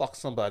 I'm going to fuck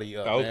somebody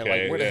up, man.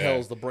 Like, where the hell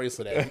is the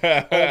bracelet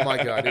at? Oh,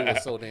 my God. It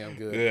was so damn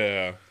good.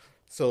 Yeah.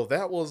 So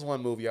that was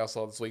one movie I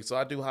saw this week. So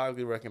I do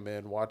highly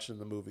recommend watching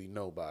the movie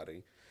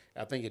Nobody.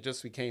 I think it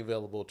just became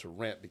available to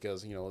rent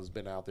because it's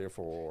been out there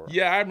for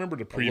Yeah, I remember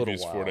the little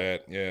previews for while.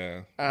 that.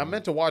 Yeah, I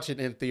meant to watch it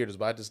in theaters,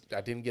 but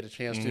I didn't get a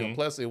chance to. Mm-hmm. And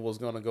plus, it was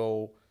gonna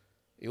go.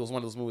 It was one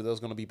of those movies that was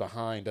gonna be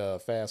behind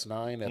Fast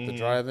 9 at the Mm-hmm.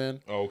 drive-in.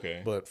 Oh,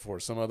 okay. But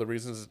for some other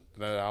reasons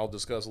that I'll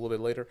discuss a little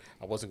bit later,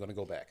 I wasn't gonna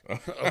go back.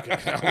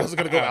 Okay, I wasn't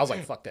gonna go. I was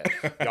like, fuck that.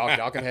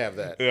 Y'all can have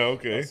that. Yeah,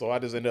 okay. So I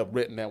just ended up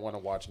renting that one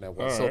and watching that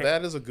one. All So right.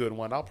 that is a good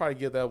one. I'll probably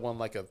give that one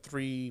like a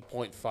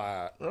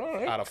 3.5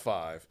 right. out of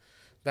 5.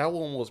 That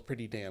one was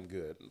pretty damn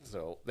good.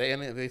 So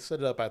they set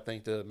it up, I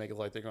think, to make it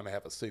like they're gonna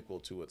have a sequel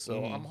to it.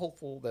 So I'm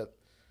hopeful that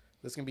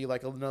this can be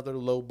like another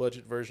low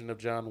budget version of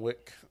John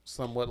Wick,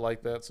 somewhat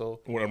like that. So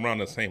Well, around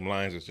the same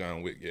lines as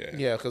John Wick. Yeah.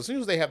 yeah, because as soon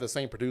as they have the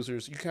same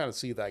producers, you kind of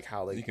see like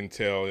how You can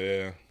tell.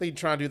 Yeah. they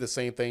try to do the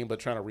same thing, but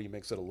trying to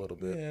remix it a little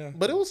bit. Yeah.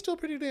 But it was still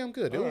pretty damn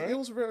good. All right. It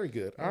was very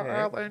good. All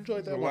right. I enjoyed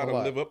that There's one a a lot lot.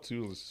 to live up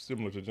to,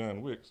 similar to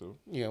John Wick. So.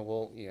 Yeah,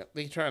 well, yeah.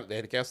 I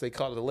guess they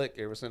caught it a lick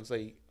ever since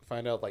they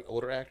find out like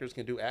older actors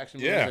can do action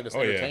movies Yeah. and it's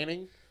Oh, yeah.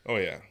 entertaining. Oh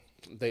yeah.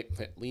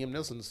 Liam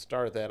Neeson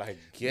started that, I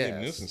guess.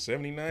 Liam Neeson,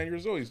 79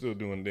 years old. He's still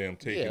doing damn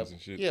takings and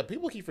shit. Yeah,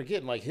 people keep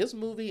forgetting like his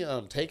movie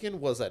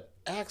Taken was an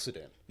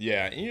accident.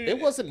 Yeah. It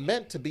wasn't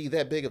meant to be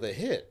that big of a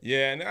hit.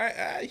 Yeah,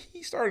 and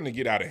he's starting to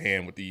get out of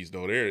hand with these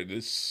though.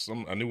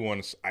 A new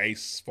one,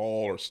 ice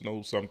fall or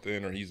snow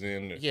something, or he's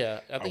in. Yeah,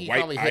 I think he white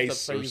finally hit the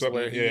ice or phase something.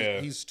 where Yeah.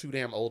 he's too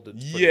damn old to.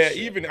 Yeah,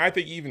 I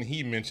think even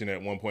he mentioned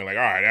at one point, like,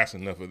 all right, that's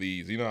enough of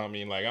these. You know what I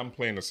mean? Like, I'm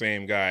playing the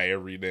same guy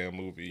every damn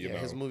movie. You know,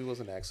 his movie was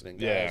an accident,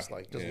 guys. Yeah,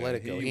 Like, just yeah. let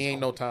it go. He ain't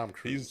no Tom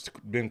Cruise. He's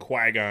been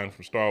Qui-Gon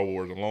from Star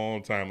Wars a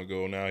long time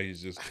ago. Now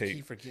he's just I taking.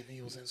 keep forgetting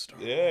he was in Star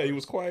Wars. Yeah, he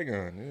was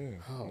Qui-Gon.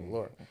 Yeah. Oh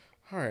Lord.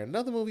 All right,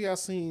 another movie I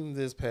seen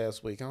this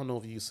past week. I don't know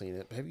if you've seen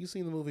it. Have you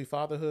seen the movie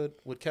Fatherhood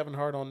with Kevin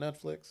Hart on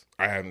Netflix?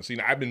 I haven't seen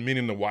it. I've been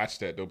meaning to watch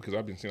that though because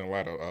I've been seeing a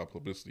lot of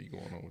publicity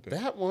going on with that.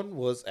 That one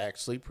was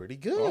actually pretty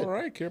good. All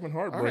right, Kevin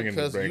Hart All right, bringing the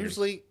because bangers.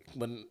 usually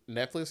when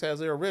Netflix has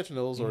their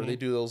originals or they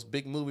do those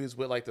big movies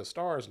with like the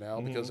stars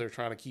now because they're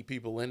trying to keep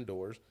people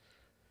indoors,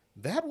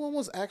 that one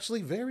was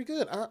actually very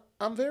good.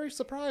 I'm very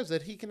surprised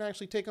that he can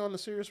actually take on a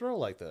serious role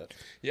like that.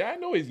 Yeah, I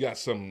know he's got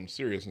some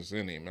seriousness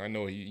in him. I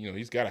know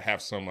he's got to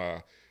have some.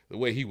 The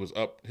way he was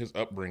his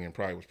upbringing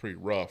probably was pretty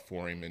rough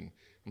for him, and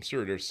I'm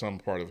sure there's some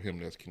part of him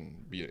that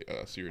can be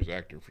a serious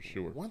actor for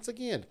sure. Once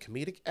again,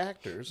 comedic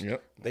actors,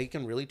 Yep. they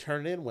can really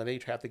turn it in when they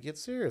have to get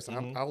serious.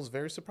 I was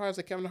very surprised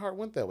that Kevin Hart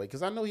went that way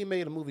because I know he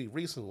made a movie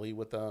recently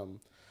with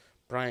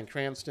Bryan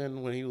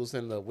Cranston when he was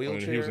in the wheelchair.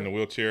 When he was in the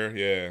wheelchair,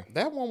 yeah.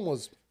 That one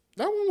was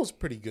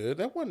pretty good.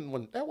 That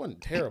wasn't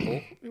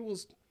terrible. It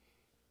was,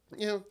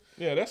 Yeah,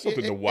 that's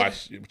something to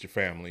watch with your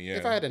family. Yeah.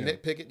 if I had to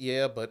nitpick it,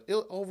 yeah, but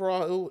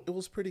overall it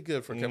was pretty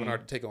good for Kevin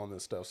Hart to take on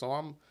this stuff.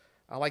 So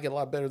I like it a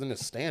lot better than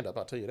his stand up.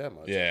 I'll tell you that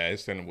much. Yeah,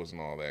 his stand-up wasn't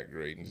all that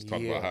great, and just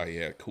talking about Yeah. how he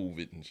had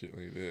COVID and shit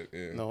like that.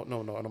 Yeah. No,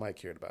 nobody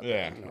cared about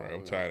Yeah, that. right.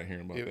 I'm tired of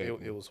hearing about that.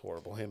 It was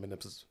horrible. Him in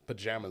his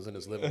pajamas in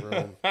his living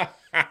room. I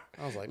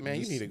was like, man,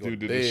 you need to go to Dude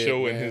did bed, the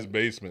show in man. his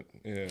basement,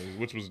 yeah,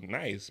 which was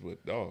nice,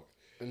 but dog.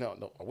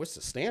 No, I wish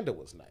the stand-up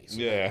was nice.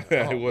 Yeah,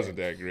 man. it Oh, wasn't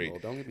man. that great. Well,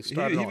 don't get me He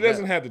started on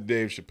doesn't that. have the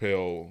Dave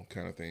Chappelle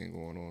kind of thing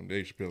going on.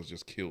 Dave Chappelle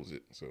just kills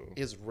it. So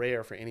It's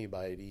rare for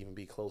anybody to even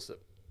be close to.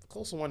 The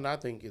closest one I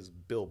think is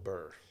Bill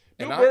Burr.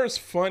 Bill And Burr's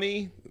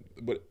funny,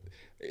 but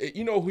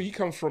who he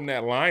comes from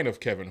that line of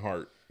Kevin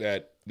Hart.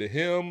 That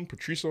him,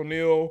 Patrice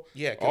O'Neal,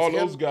 Yeah, 'cause all him-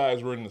 those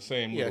guys were in the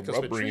same Yeah, little because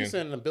upbringing. Patrice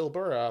and Bill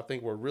Burr, I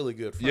think, were really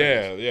good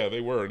friends. Yeah,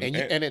 they were.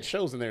 and it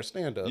shows in their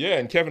stand-up. yeah,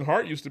 and Kevin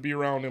Hart used to be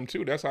around them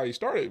too. That's how he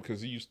started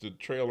because he used to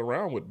trail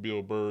around with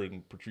Bill Burr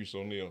and Patrice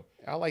O'Neal.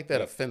 I like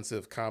that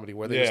offensive comedy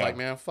where they're just Yeah. like,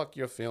 man, fuck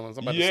your feelings.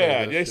 I'm about to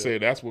Yeah, say they this say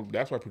shit. that's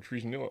why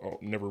Patrice O'Neal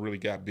never really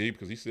got big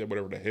because he said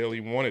whatever the hell he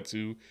wanted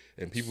to,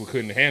 and people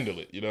couldn't handle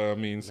it. You know what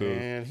I mean? So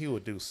Man, he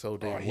would do so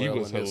damn well. he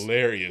was in this.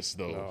 hilarious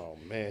though. Oh,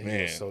 man,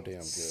 he was so damn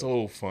good.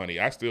 So funny.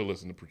 I still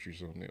listen to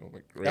Patrice O'Neal.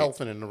 Like great.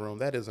 Elephant in the Room,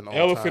 that is an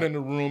all-time. Elephant in the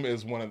Room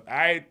is one of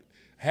I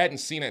hadn't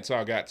seen it till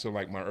I got to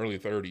like my early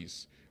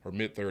 30s or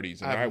mid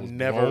 30s, and I I've was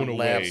never blown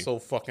laughed away. so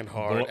fucking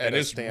hard at And a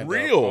it's stand-up.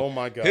 real. Oh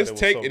my god, his it was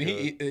take, so and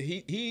good.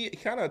 he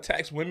kind of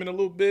attacks women a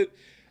little bit,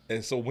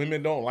 and so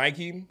women don't like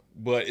him.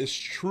 But it's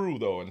true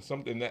though, and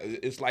something that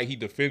it's like he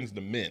defends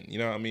the men. You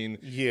know what I mean?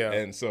 Yeah.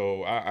 And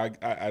so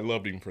I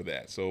loved him for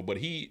that. So, but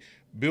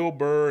Bill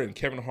Burr and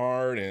Kevin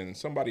Hart and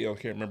somebody else,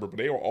 can't remember, but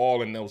they were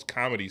all in those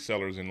comedy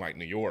cellars in like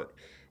New York,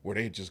 where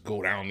they just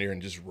go down there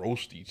and just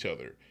roast each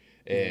other.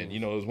 And,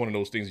 it was one of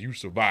those things, you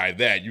survive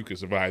that, you could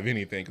survive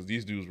anything, because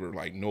these dudes were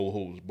like no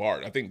holds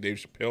barred. I think Dave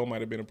Chappelle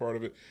might have been a part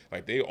of it.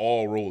 Like, they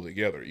all rolled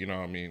together, you know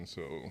what I mean?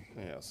 So,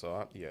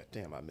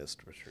 Damn, I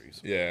missed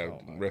Patrice. yeah,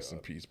 Oh my rest in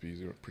God. peace,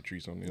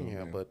 Patrice O'Neal.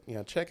 Yeah, man.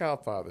 but check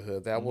out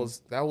Fatherhood. That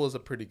was a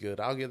pretty good.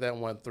 I'll give that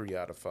one 3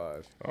 out of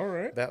 5. All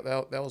right. That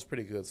was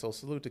pretty good. So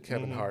salute to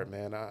Kevin Hart,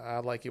 man. I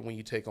like it when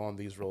you take on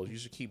these roles. You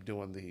should keep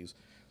doing these.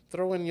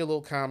 Throw in your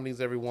little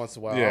comedies every once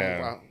in a while.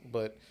 Yeah.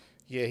 But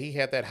yeah, he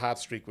had that hot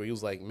streak where he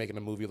was like making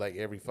a movie like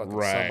every fucking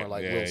Right. summer,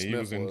 like yeah, Will Smith he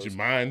was in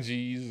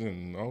Jumanji's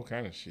and all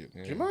kind of shit.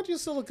 Yeah. Jumanji's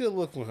still a good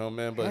look for him,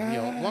 man. But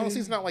as long as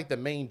he's not like the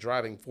main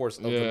driving force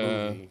of the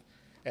movie,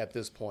 at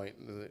this point.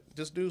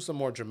 Just do some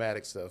more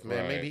dramatic stuff, man.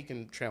 Right. Maybe he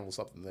can channel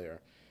something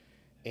there.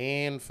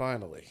 And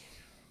finally,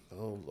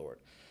 oh Lord.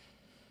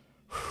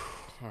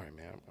 All right,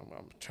 man.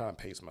 I'm trying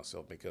to pace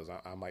myself because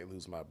I might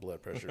lose my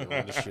blood pressure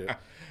on this shit.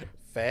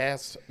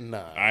 Fast 9.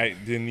 I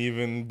didn't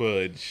even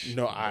budge.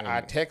 No,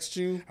 I text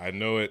you. I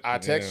know it. I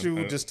text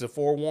you just to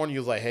forewarn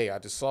you. Like, hey, I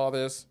just saw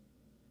this.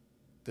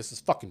 This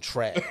is fucking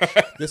trash.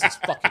 This is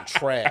fucking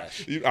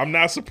trash. I'm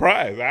not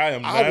surprised. I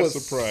am not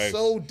surprised. I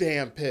was so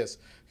damn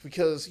pissed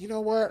because you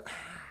know what?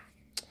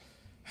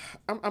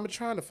 I'm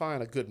trying to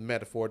find a good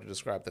metaphor to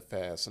describe the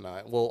Fast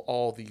 9. Well,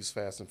 all these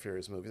Fast and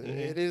Furious movies. Mm-hmm.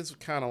 It is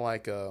kind of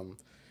like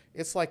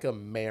it's like a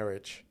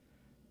marriage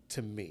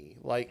to me.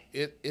 Like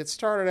it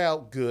started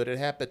out good. It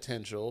had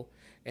potential.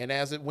 And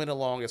as it went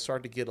along, it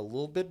started to get a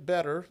little bit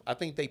better. I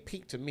think they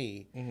peaked to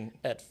me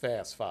at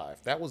Fast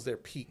 5. That was their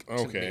peak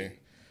to me.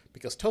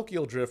 Because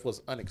Tokyo Drift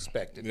was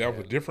unexpected. That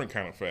was a different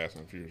kind of Fast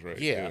and Furious, right?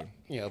 Yeah.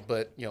 You know,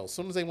 but, you know, as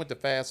soon as they went to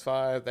Fast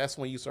 5, that's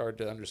when you started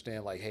to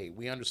understand, like, hey,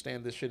 we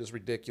understand this shit is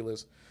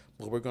ridiculous,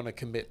 but we're going to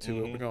commit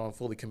to it. We're going to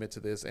fully commit to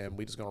this, and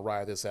we're just going to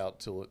ride this out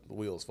till the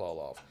wheels fall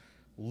off.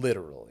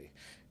 Literally.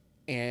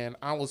 And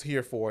I was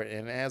here for it.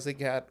 And as it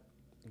got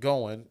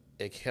going,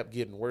 it kept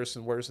getting worse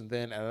and worse. And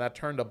I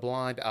turned a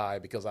blind eye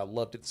because I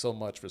loved it so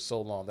much for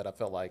so long that I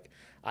felt like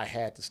I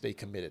had to stay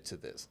committed to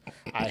this.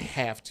 I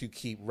have to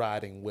keep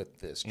riding with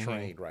this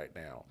train right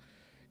now.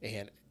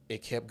 And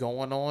it kept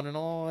going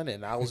on,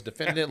 and I was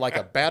defending it like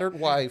a battered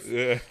wife.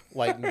 Yeah.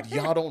 Like,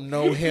 y'all don't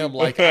know him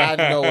like I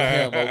know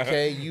him,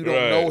 okay? You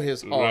don't know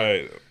his heart.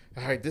 Right.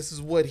 All right, this is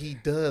what he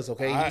does,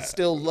 okay? He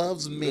still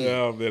loves me.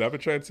 Yeah, man, I've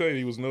been trying to tell you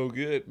he was no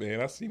good,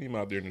 man. I seen him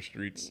out there in the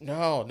streets.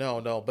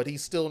 No, but he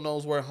still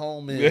knows where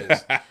home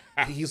is.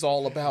 He's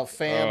all about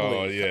family.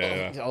 Oh,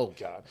 yeah. Oh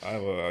God.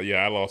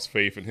 I lost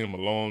faith in him a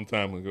long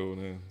time ago.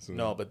 Man. So.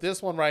 No, but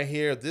this one right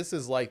here, this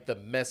is like the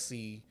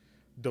messy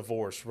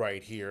divorce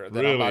right here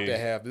that I'm about to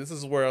have. This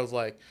is where I was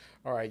like,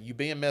 all right, you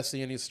being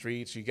messy in these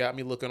streets. You got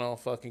me looking all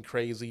fucking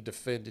crazy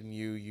defending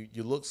you.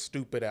 You look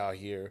stupid out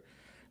here.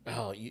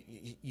 Oh,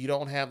 you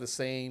don't have the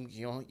same,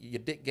 you know, your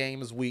dick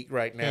game is weak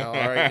right now.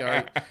 All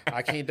right.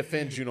 I can't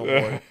defend you no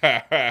more.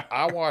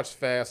 I watched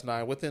Fast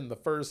 9. Within the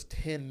first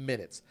 10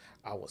 minutes,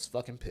 I was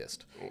fucking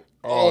pissed.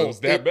 Oh, it was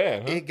that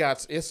bad, huh?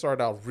 It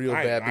started out real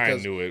bad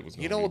because I knew it was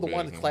you know the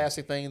one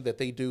classic thing that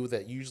they do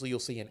that usually you'll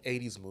see in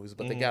 80s movies,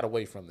 but they got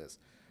away from this.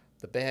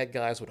 The bad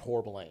guys with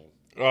horrible aim.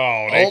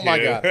 Oh my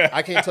God.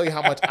 I can't tell you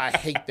how much I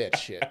hate that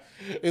shit.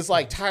 It's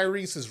like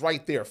Tyrese is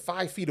right there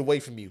 5 feet away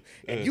from you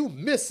and you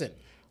missing.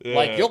 Yeah.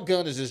 Like your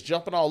gun is just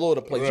jumping all over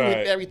the place. Right. You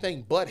hit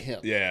everything but him.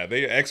 Yeah,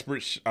 they're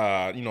expert,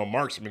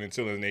 marksmen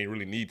until they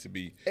really need to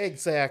be.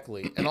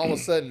 Exactly. And all of a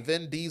sudden,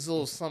 Vin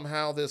Diesel is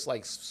somehow this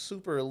like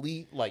super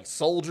elite like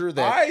soldier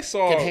that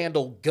can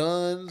handle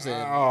guns. And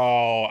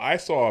I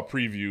saw a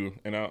preview,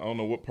 and I don't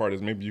know what part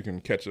is. Maybe you can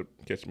catch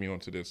me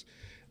onto this.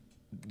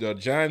 The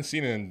John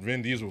Cena and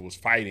Vin Diesel was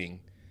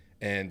fighting.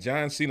 And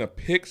John Cena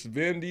picks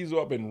Vin Diesel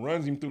up and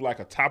runs him through like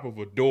a top of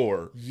a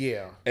door.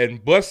 Yeah.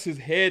 And busts his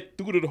head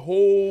through the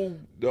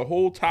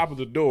whole top of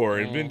the door.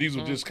 And Vin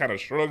Diesel just kind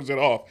of shrugs it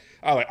off.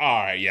 I was like,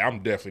 all right, yeah, I'm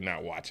definitely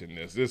not watching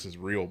this. This is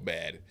real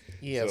bad.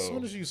 Yeah, as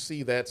soon as you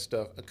see that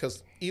stuff,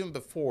 because even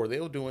before, they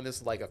were doing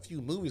this like a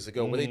few movies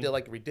ago where they did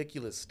like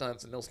ridiculous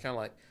stunts. And it was kind of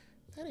like,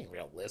 that ain't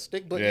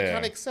realistic. But you kind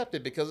of accept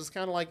it because it's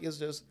kind of like it's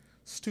just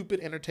stupid,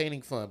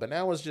 entertaining fun. But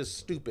now it's just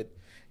stupid.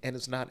 And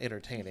it's not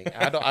entertaining.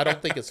 I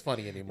don't think it's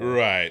funny anymore.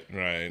 Right.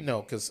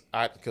 No, because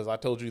I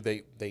told you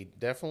they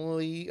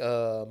definitely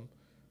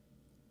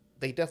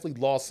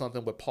lost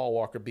something with Paul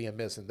Walker being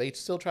missing. They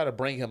still try to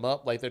bring him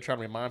up, like they're trying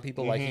to remind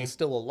people like he's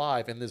still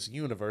alive in this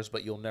universe,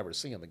 but you'll never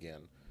see him again.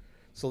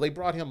 So they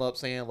brought him up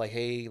saying like,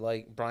 hey,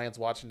 like Brian's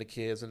watching the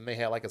kids, and they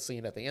had like a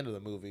scene at the end of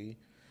the movie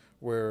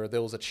where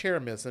there was a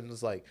chair missing.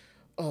 It's like,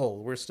 oh,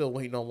 we're still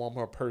waiting on one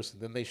more person.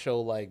 Then they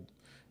show like.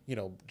 You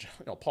know,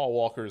 Paul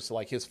Walker's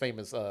like his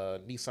famous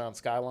Nissan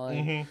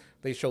Skyline.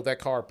 They show that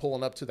car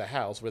pulling up to the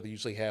house where they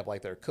usually have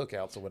like their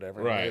cookouts or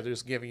whatever. Right. They're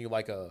just giving you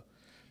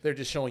they're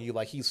just showing you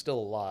like he's still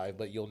alive,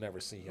 but you'll never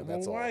see him.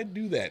 That's all. Why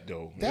do that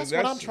though? That's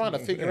what I'm trying to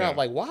figure out.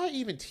 Like, why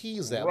even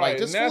tease that? Right. Like,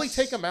 just fully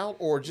take him out,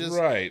 or just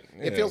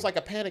it feels like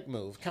a panic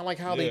move, kind of like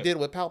how they did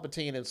with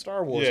Palpatine in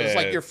Star Wars. It's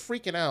like you're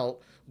freaking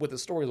out with the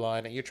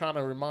storyline, and you're trying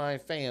to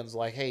remind fans,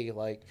 like, hey,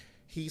 like.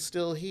 He's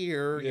still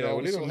here. Yeah, they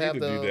don't need to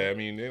do that. I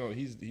mean,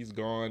 he's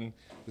gone.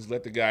 Just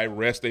let the guy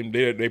rest.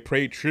 They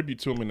paid tribute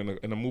to him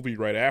in a movie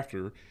right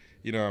after.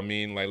 You know what I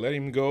mean? Like, let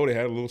him go. They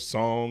had a little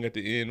song at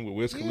the end with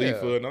Wiz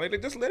Khalifa. And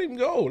like, just let him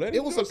go.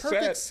 It was a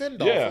perfect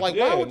send-off. Yeah, like,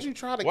 why would you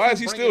try to Why is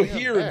he still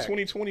here in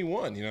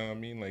 2021? You know what I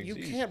mean? Like, you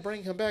can't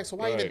bring him back, so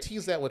why even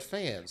tease that with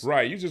fans?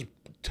 Right. You just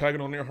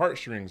tugging on their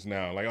heartstrings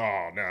now. Like,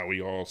 oh, now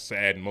we all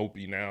sad and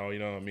mopey now. You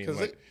know what I mean?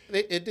 Because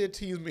it did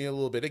tease me a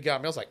little bit. It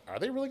got me. I was like, are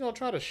they really going to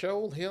try to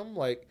show him,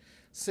 like,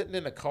 sitting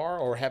in a car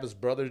or have his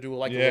brother do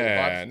like a little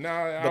vibe?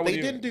 No, but they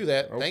didn't do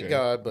that. Thank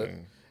God. But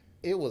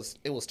it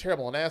was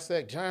terrible in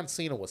aspect. John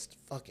Cena was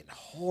fucking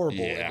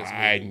horrible in this movie.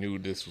 I knew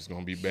this was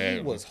gonna be bad.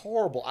 He was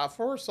horrible.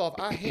 First off,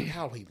 I hate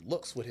how he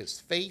looks with his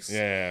face.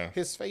 Yeah.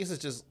 His face is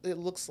just, it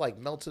looks like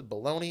melted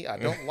bologna. I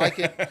don't like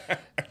it.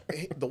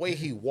 The way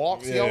he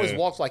walks, he always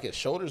walks like his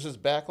shoulders is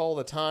back all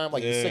the time.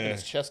 Like he's sticking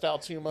his chest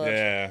out too much.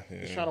 Yeah.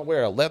 He's trying to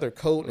wear a leather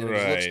coat and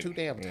it looks too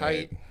damn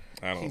tight.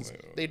 I don't know.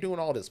 They're doing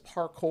all this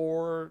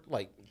parkour,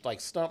 like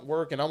stunt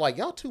work, and I'm like,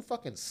 y'all too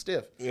fucking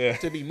stiff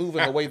to be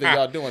moving the way that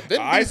y'all doing. Then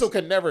Diesel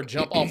can never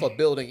jump off a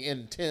building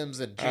in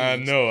Timbs and jeans. I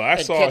know.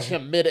 I saw catch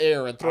him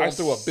midair and throw him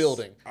through a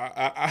building.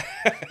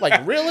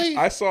 Like, really?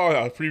 I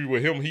saw a preview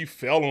with him. He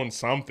fell on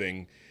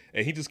something,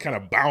 and he just kind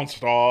of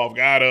bounced off,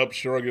 got up,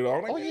 shrugged it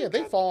off. Like,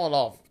 they falling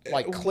off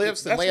like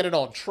cliffs and landed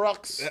on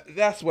trucks.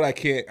 That's what I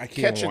can't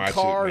catching watch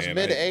cars it,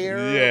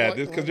 midair. Yeah,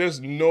 because there's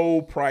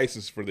no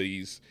prices for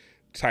these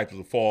types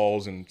of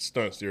falls and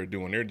stunts they're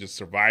doing. They're just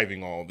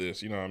surviving all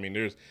this. You know what I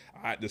mean?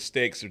 The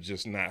stakes are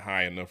just not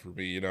high enough for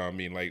me. You know what I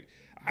mean? Like,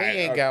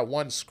 they ain't got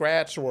one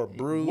scratch or a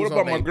bruise. What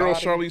about my girl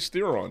body? Charlize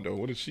Theron though?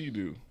 What did she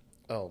do?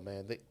 Oh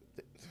man,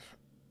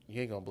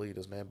 you ain't gonna believe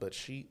this, man, but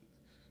she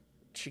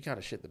kind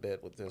of shit the bed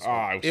with this.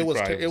 It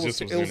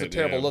was a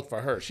terrible look for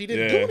her. She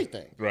didn't do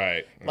anything.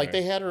 Right. Like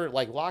they had her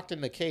like locked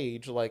in the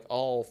cage like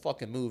all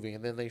fucking movie,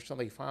 and then they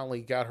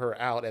finally got her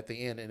out at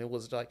the end, and it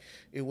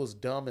was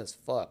dumb as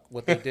fuck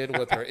what they did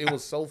with her. It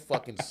was so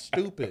fucking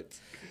stupid.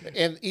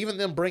 And even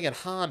them bringing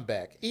Han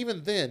back,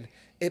 even then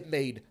it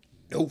made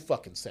no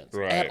fucking sense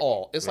at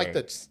all. It's like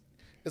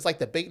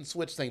the bait and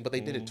switch thing, but they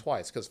did it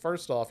twice. Because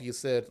first off, you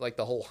said like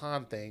the whole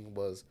Han thing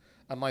was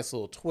a nice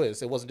little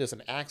twist. It wasn't just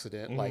an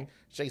accident. Like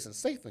Jason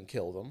Statham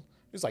killed him.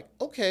 He's like,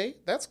 okay,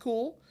 that's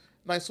cool.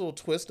 Nice little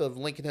twist of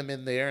linking him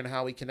in there and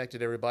how he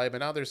connected everybody. But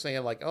now they're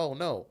saying like, oh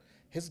no,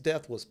 his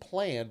death was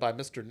planned by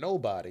Mr.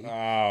 Nobody.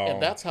 And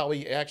that's how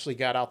he actually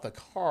got out the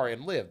car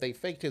and lived. They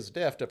faked his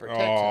death to protect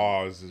him.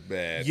 Oh, this is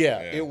bad. Yeah,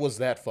 it was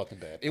that fucking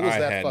bad. I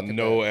had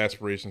no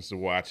aspirations to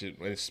watch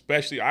it.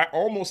 Especially, I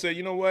almost said,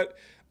 you know what?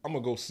 I'm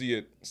going to go see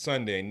it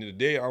Sunday. And the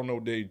day, I don't know,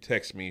 they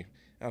text me.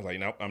 I was like,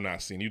 no, I'm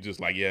not seeing you. Just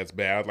like, yeah, it's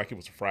bad. I was like, it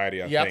was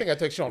Friday. I think I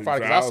texted you on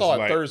Friday because I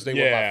saw it Thursday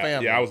with my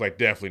family. Yeah, I was like,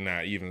 definitely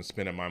not even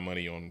spending my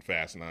money on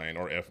Fast 9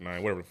 or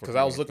F9, whatever. Because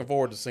I was looking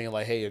forward to seeing,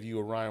 like, hey, if you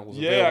or Ryan was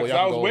available, yeah, because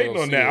I was waiting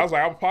on that. It. I was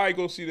like, I'll probably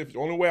go see it. The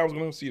only way I was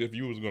going to see it if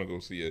you was going to go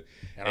see it.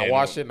 And I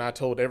watched it, and I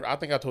told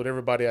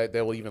everybody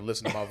that will even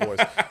listen to my voice.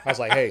 I was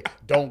like, hey,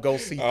 don't go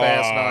see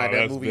Fast 9.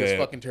 That movie is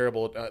fucking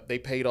terrible. They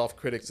paid off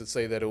critics that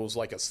say that it was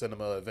like a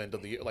cinema event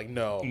of the year. Like,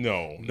 no.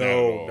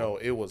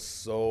 It was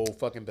so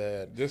fucking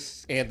bad.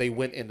 And they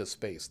went into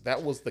space.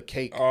 That was the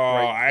cake.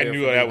 I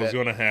knew that was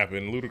going to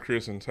happen.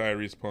 Ludacris and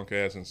Tyrese punk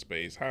ass in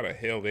space. How the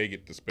hell they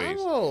get to space? I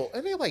don't know.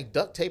 And they like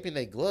duct taping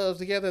their gloves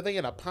together. They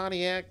in a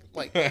Pontiac,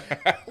 like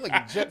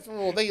jet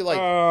fuel. They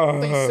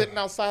they sitting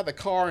outside the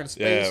car in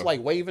space,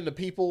 like waving to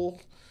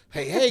people.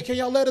 Hey, can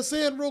y'all let us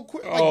in real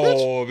quick? Like,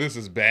 bitch, this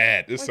is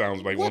bad. This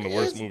sounds like one of the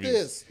worst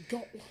movies.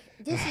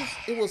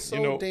 It was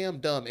so damn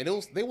dumb. And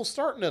they were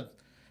starting to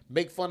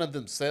make fun of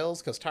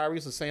themselves because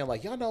Tyrese is saying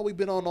like, y'all know we've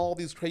been on all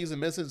these crazy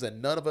missions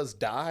and none of us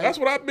died. That's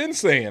what I've been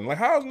saying. Like,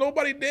 how is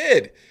nobody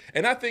dead?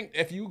 And I think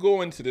if you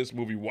go into this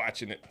movie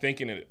watching it,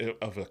 thinking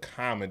of a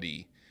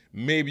comedy,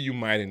 maybe you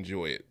might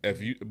enjoy it.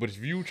 But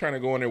if you trying to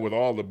go in there with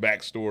all the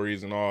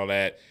backstories and all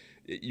that,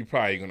 you're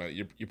probably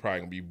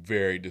gonna be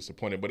very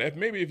disappointed. But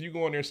if you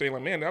go in there saying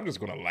like, man, I'm just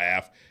gonna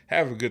laugh,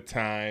 have a good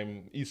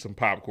time, eat some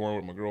popcorn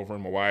with my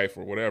girlfriend, my wife,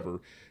 or whatever.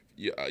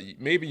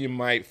 Maybe you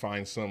might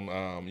find some,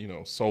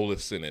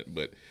 solace in it,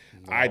 but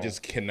I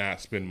just cannot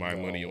spend my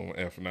money on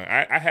F9.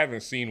 I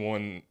haven't seen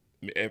one.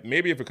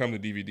 Maybe if it comes to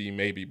DVD,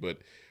 maybe,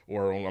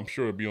 or I'm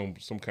sure it'll be on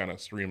some kind of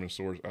streaming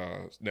source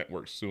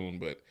network soon.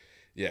 But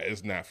yeah,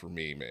 it's not for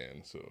me,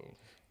 man. So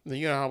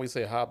you know how we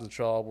say Hobbs and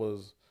Shaw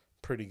was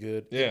pretty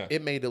good. Yeah,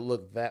 it made it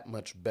look that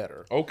much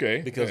better.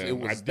 Okay, because it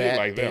was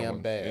that damn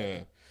bad.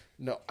 Yeah.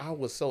 No,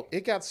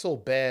 it got so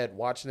bad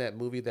watching that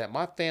movie that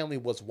my family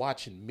was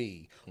watching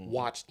me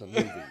watch the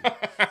movie.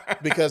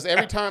 Because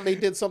every time they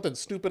did something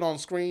stupid on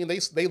screen,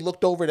 they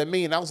looked over at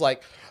me and I was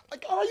like,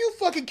 are you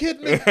fucking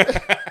kidding me?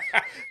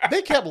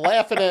 They kept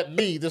laughing at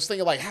me, just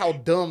thinking like how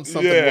dumb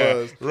something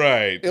was.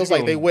 Right. It was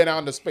like they went out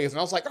into space and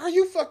I was like, are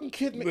you fucking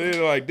kidding me?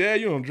 They're like, Dad,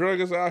 you don't drug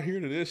us out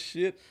here to this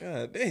shit?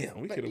 God damn,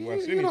 we could have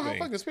watched anything. You know how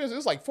fucking expensive? It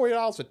was like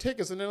 $40 for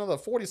tickets and then another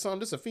 $40-something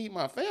just to feed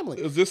my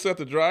family. Is this at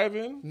the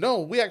drive-in? No,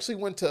 we actually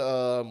went to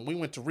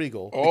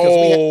Regal.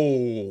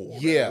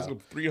 There's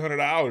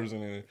 $300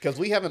 in it. Because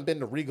we haven't been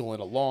to Regal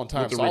in a long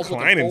time. With the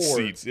reclining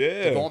seats,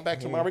 to going back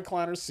to my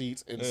recliner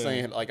seats and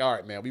saying like, all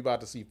right, man, we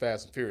about to see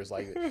Fast and Furious.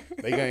 Like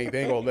they ain't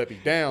gonna let me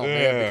down,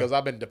 man, because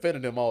I've been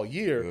defending them all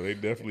year. They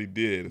definitely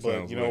did.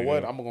 But you know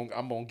what? I'm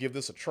gonna give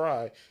this a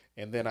try.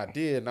 And then I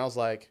did, and I was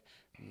like,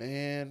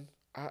 man,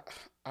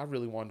 I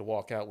really wanted to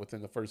walk out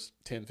within the first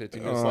 10,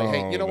 15 minutes. Like,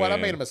 hey, you know what? I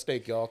made a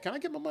mistake, y'all. Can I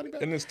get my money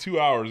back? And it's 2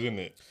 hours, isn't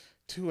it?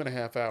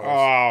 2.5 hours.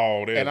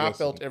 Oh, and I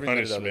felt every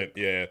minute of it.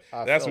 Yeah,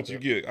 that's what you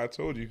get. I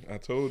told you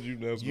that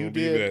was going to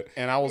be that.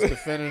 And I was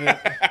defending it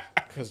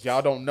because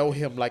y'all don't know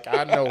him like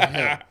I know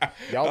him.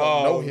 Y'all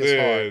don't know his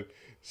heart.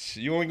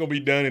 You ain't gonna be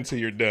done until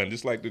you're done.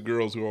 Just like the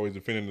girls who are always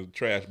defending the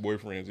trash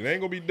boyfriends. It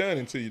ain't gonna be done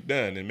until you're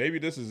done. And maybe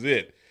this is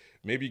it.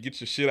 Maybe you get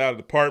your shit out of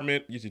the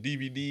apartment, get your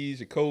DVDs,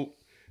 your coat,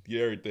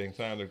 get everything.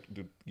 Time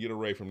to get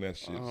away from that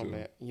shit. Oh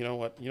man, you know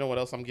what? You know what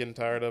else I'm getting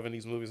tired of in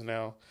these movies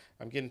now?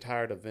 I'm getting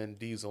tired of Vin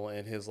Diesel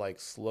and his like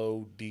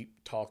slow, deep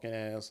talking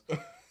ass.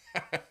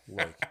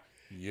 Like,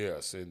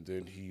 yes, and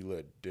then he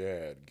let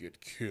Dad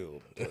get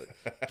killed,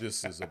 but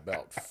this is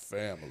about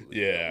family.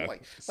 Yeah,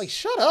 like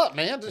shut up,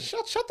 man! Just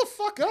shut the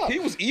fuck up. He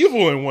was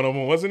evil in one of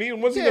them, wasn't he?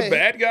 Was he the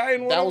bad guy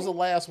in one? That was the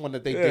last one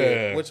that they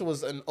did, which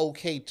was an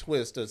okay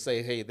twist to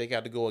say, hey, they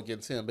got to go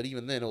against him. But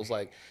even then, it was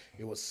like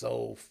it was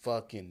so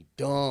fucking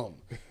dumb.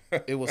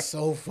 It was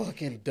so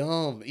fucking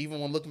dumb. Even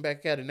when looking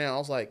back at it now, I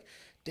was like,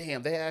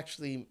 damn,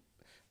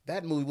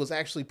 that movie was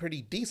actually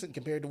pretty decent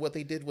compared to what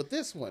they did with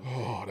this one.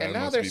 Oh, and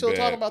now they're still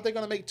talking about they're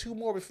going to make 2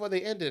 more before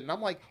they end it. And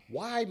I'm like,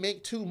 why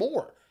make 2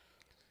 more?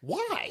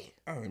 Why?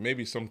 I don't know,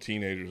 maybe some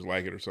teenagers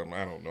like it or something.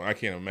 I don't know. I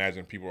can't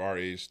imagine people our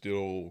age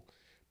still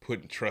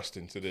putting trust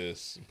into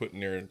this,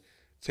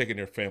 taking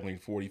their family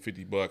 $40,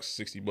 $50,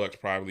 $60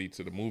 probably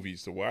to the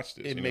movies to watch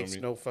this. It makes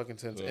no fucking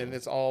sense. So. And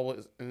it's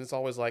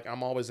always like,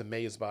 I'm always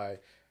amazed by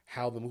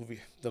how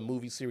the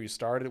movie series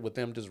started with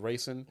them just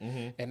racing,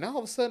 and now all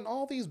of a sudden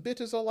all these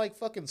bitches are like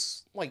fucking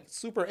like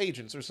super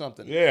agents or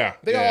something. Yeah,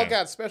 they all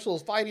got special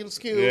fighting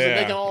skills, and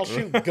they can all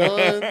shoot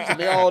guns, and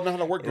they all know how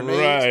to work grenades.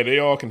 Right, they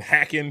all can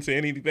hack into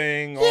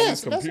anything.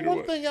 Yes, that's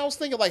one thing I was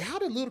thinking. Like, how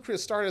did Ludacris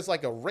start as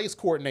like a race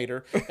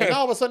coordinator, and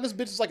all of a sudden this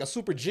bitch is like a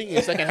super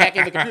genius that can hack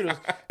into computers?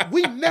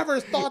 We never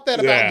thought that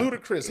about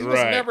Ludacris. He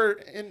was never,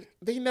 and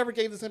they never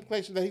gave this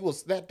implication that he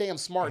was that damn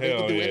smart that he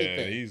could do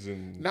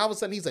anything. Now all of a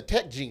sudden he's a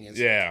tech genius.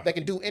 That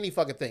can do any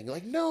fucking thing.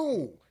 Like,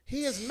 no,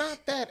 he is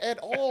not that at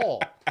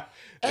all.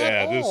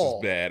 This is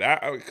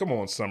bad. Come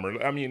on,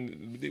 Summer. I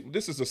mean,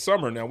 this is a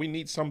summer now. We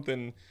need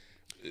something.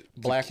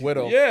 Black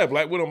Widow. Yeah,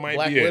 Black Widow might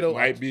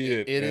be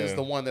it. It is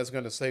the one that's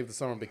going to save the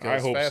summer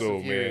because I hope Fast so,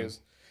 and Furious,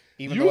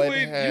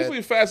 man.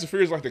 Usually Fast and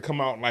Furious like to come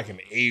out in like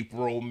in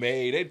April,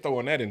 May. They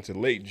throwing that into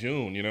late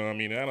June. You know what I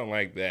mean? I don't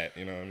like that.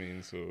 You know what I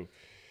mean? So.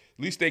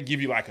 At least they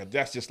give you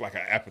that's just like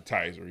an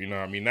appetizer, you know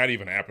what I mean? Not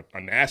even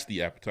a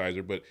nasty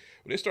appetizer, but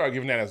when they start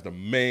giving that as the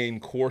main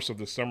course of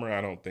the summer,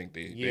 I don't think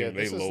they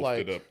loafed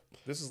it up.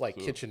 This is like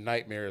Kitchen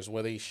Nightmares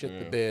where they shit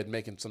the bed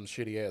making some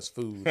shitty ass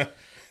food.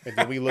 And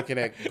then we looking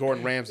at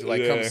Gordon Ramsay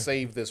like, come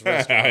save this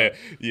restaurant.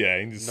 He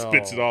just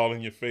spits it all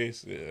in your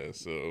face. Yeah,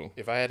 so.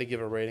 If I had to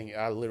give a rating,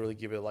 I'd literally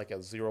give it like a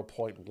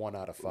 0.1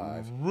 out of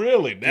 5.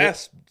 Really?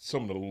 That's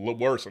some of the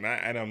worst. And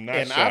I'm not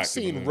shocked. And I've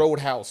seen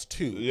Roadhouse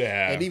 2.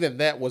 Yeah. And even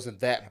that wasn't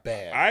that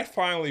bad. I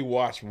finally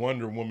watched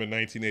Wonder Woman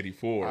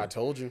 1984. I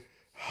told you.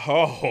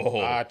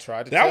 Oh, I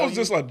tried to. That was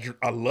just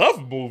a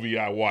love movie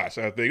I watched.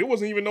 I think it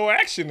wasn't even no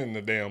action in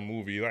the damn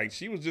movie. Like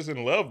she was just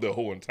in love the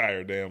whole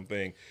entire damn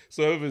thing.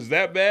 So if it's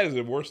that bad, is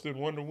it worse than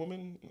Wonder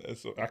Woman?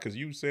 Because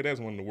you said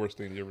that's one of the worst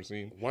things you ever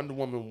seen. Wonder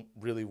Woman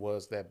really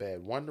was that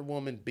bad. Wonder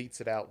Woman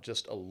beats it out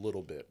just a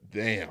little bit.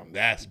 Damn,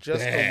 that's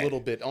just bad. A little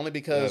bit. Only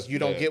because you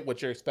don't get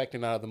what you're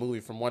expecting out of the movie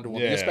from Wonder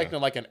Woman. You're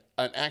expecting like an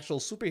actual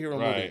superhero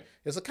movie.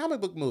 It's a comic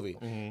book movie.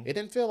 Mm-hmm. It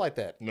didn't feel like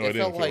that. No, it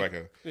didn't feel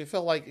like It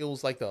felt like it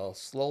was like a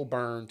slow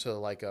burn to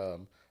like a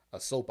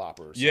soap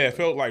opera or something. Yeah, it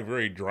felt like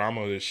very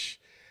drama-ish.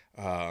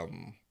 I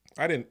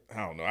don't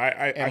know.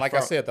 I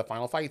said, the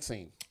final fight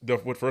scene. The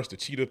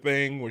cheetah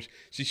thing, where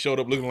she showed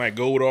up looking like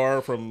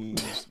Goldar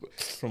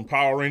from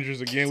Power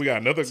Rangers again. We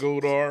got another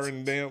Goldar,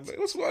 and damn,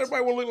 what's why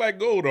everybody want to look like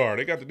Goldar?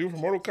 They got the dude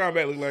from Mortal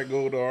Kombat look like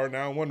Goldar.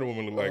 Now Wonder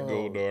Woman look like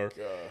Goldar.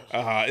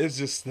 It's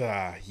just,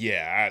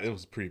 it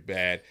was pretty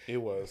bad.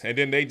 It was. And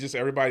then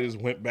everybody just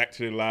went back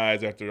to their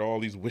lives after all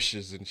these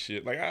wishes and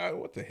shit. Like,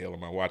 what the hell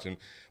am I watching?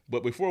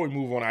 But before we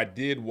move on, I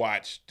did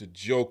watch The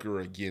Joker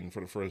again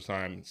for the first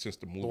time since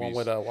the movies. The one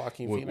with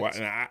Joaquin Phoenix?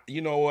 And you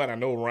know what? I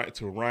know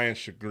to Ryan's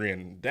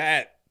chagrin,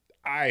 that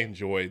I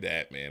enjoyed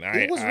that, man.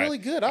 It was really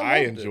good. I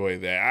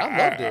enjoyed that. I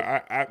loved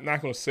it. I'm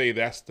not going to say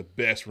that's the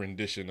best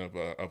rendition of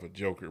a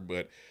Joker,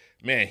 but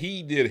man,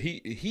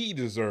 he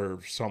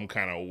deserves some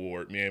kind of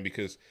award, man,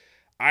 because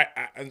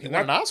he won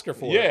an Oscar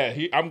for it.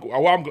 Yeah,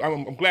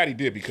 I'm glad he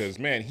did because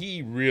man,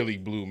 he really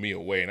blew me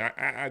away, and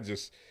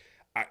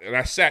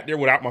I sat there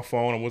without my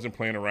phone. I wasn't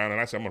playing around,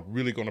 and I said, I'm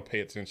really going to pay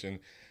attention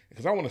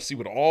because I want to see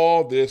what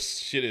all this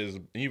shit is,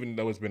 even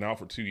though it's been out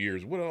for 2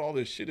 years, what all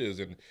this shit is.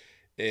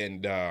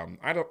 And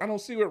I don't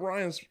see what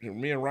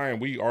me and Ryan,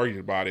 we argued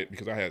about it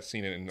because I had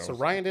seen it. So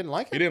Ryan didn't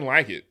like it? He didn't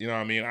like it. You know what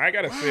I mean? I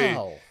got to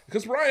say,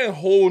 because Ryan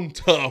holding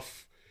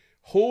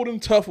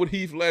tough with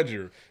Heath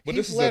Ledger, but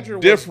this is a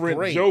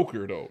different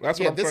Joker though. That's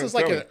what I'm trying to tell you. This is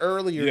like an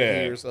earlier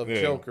years of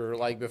Joker,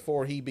 like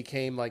before he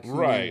became like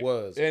who he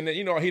was. And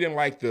he didn't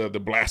like the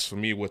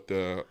blasphemy with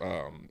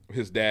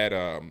his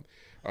dad,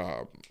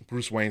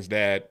 Bruce Wayne's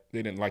dad.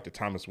 They didn't like the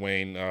Thomas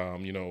Wayne,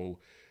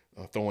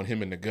 throwing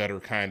him in the gutter,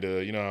 kind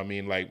of. You know what I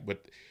mean? Like,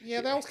 but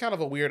that was kind of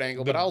a weird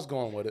angle, but I was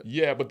going with it.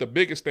 Yeah, but the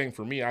biggest thing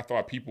for me, I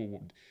thought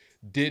people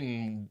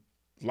didn't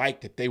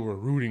like that they were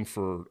rooting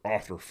for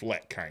Arthur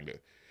Fleck, kind of.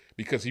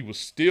 Because he was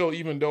still,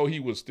 even though he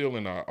was still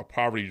in a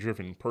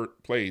poverty-driven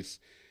place,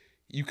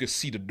 you could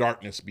see the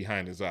darkness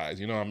behind his eyes.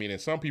 You know what I mean?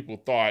 And some people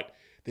thought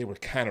they were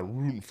kind of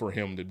rooting for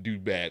him to do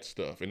bad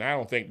stuff. And I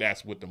don't think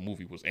that's what the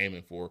movie was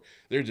aiming for.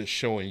 They're just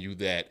showing you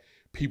that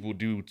people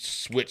do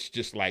switch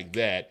just like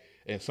that.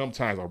 And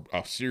sometimes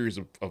a series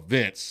of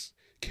events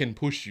can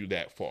push you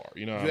that far.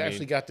 You know what I mean? You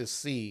actually got to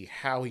see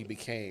how he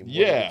became.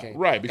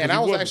 Right. And I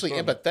was actually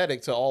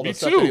empathetic to all the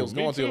stuff that he was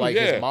going through. Like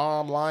his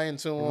mom lying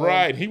to him.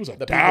 Right. He was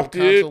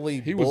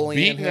adopted. He was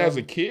beaten as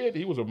a kid.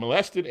 He was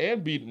molested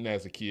and beaten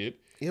as a kid.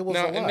 It was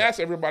a lot. And that's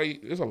everybody.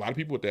 There's a lot of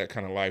people with that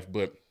kind of life,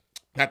 but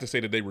not to say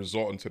that they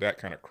result into that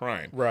kind of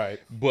crime. Right.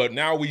 But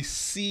now we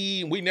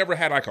never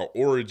had like an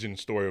origin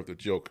story of the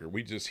Joker.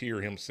 We just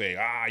hear him say,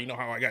 you know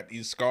how I got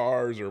these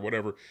scars or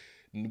whatever.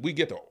 We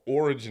get the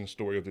origin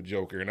story of the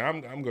Joker. And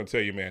I'm going to tell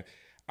you, man,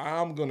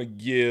 I'm going to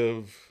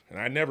give, and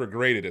I never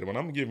graded it, but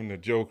I'm giving the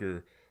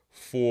Joker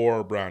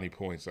 4 brownie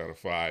points out of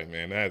 5,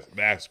 man.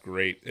 That's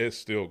great. It's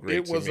still great.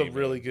 It was a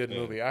really good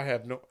movie.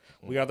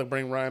 We got to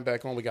bring Ryan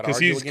back on. We got to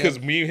argue again.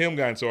 Because me and him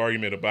got into an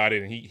argument about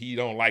it, and he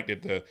don't like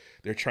that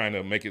they're trying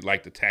to make it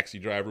like the Taxi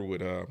Driver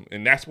with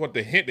and that's what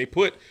the hint they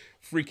put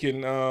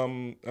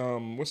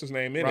freaking what's his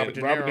name in Robert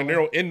De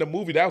Niro in the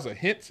movie. That was a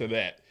hint to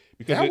that.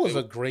 Because that was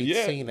a great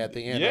scene at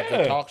the end of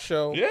the talk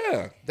show.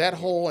 Yeah, that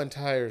whole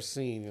entire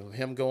scene,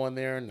 him going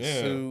there in the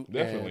suit,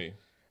 definitely. And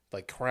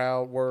like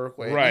crowd work,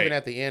 right? Even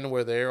at the end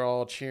where they're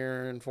all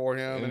cheering for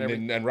him and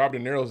everything. And Robert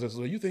De Niro says,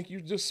 "Well, you think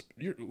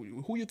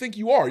who you think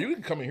you are? You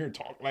can come in here and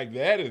talk like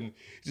that," and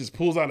he just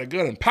pulls out a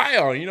gun and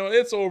pow. You know,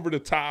 it's over the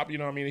top. You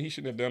know what I mean? He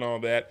shouldn't have done all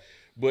that.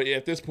 But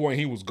at this point,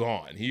 he was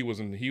gone. He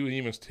wasn't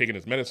even taking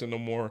his medicine no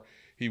more.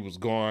 He was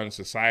gone.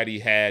 Society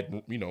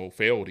had,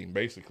 failed him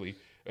basically.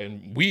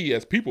 And we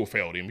as people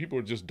failed him. People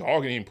were just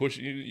dogging him,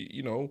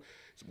 pushing,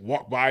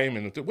 walk by him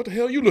and what the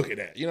hell you looking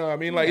at? You know what I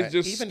mean? Like it's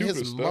just even stupid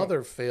his stuff.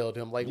 Mother failed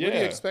him. Like what do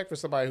you expect for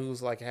somebody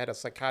who's like had a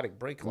psychotic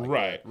break like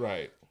that?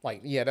 Right.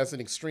 Like, yeah, that's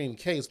an extreme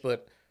case,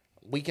 but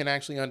we can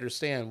actually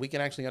understand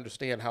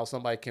how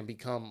somebody can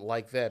become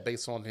like that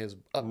based on his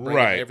upbringing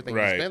and everything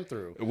he's been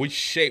through.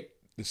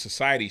 The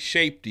society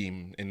shaped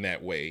him in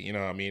that way, you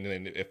know what I mean?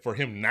 And for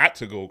him not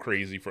to go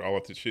crazy for all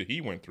of the shit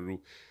he went through,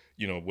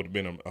 would have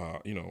been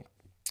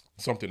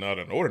something out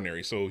of the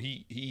ordinary. So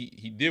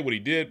he did what he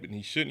did, and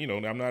he shouldn't.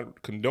 I'm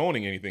not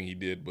condoning anything he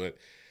did, but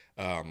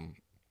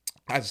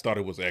I just thought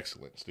it was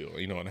excellent. Still,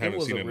 and I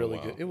haven't seen it in a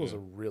while. It was a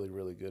really,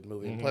 really good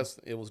movie. And plus,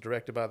 it was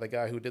directed by the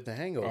guy who did The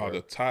Hangover. Oh,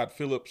 the Todd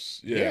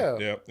Phillips.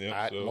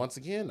 Once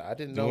again, I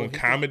didn't know doing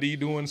comedy,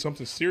 doing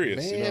something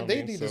serious. Man,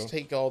 they need to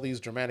take all these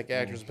dramatic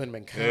actors and put them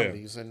in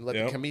comedies and let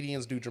the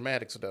comedians do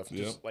dramatic stuff.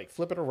 Just like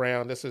flip it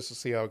around. Let's just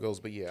see how it goes.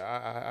 But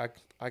yeah,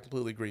 I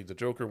completely agree. The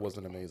Joker was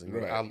an amazing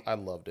movie. I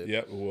loved it.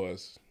 Yep, it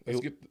was.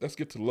 Let's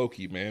get to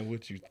Loki, man.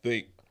 What you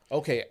think?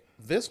 Okay,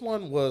 this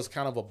one was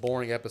kind of a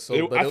boring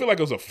episode. I feel like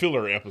it was a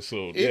filler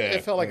episode.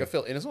 It felt like a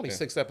filler. And it's only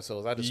 6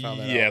 episodes. I just found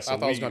that out. So I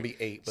thought it was going to be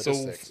 8, but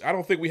it's 6. I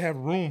don't think we have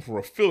room for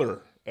a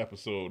filler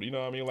episode. You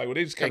know what I mean? Like,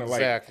 they just kind of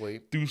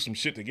like threw some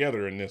shit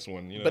together in this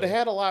one. But it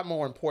had a lot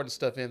more important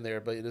stuff in there,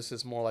 but this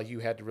is more like you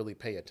had to really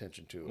pay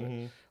attention to it.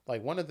 Mm-hmm.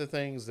 Like, one of the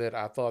things that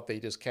I thought they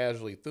just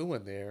casually threw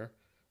in there,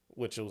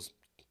 which was,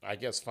 I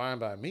guess, fine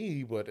by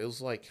me, but it was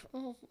like,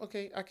 oh,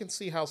 okay, I can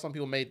see how some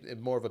people made it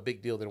more of a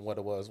big deal than what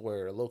it was,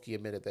 where Loki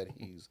admitted that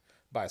he's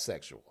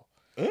bisexual.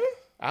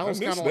 I was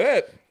kind of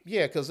that.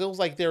 Yeah, because it was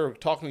like they were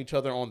talking to each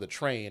other on the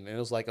train, and it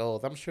was like, oh,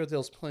 I'm sure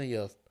there's plenty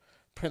of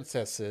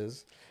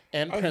princesses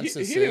and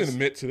princesses. He didn't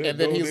admit to that. And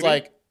then he's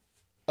like,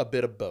 a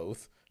bit of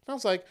both. And I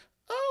was like,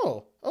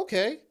 oh,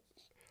 okay.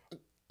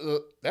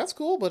 That's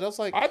cool, but I was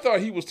like... I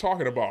thought he was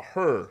talking about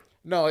her.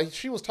 No,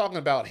 she was talking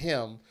about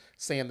him,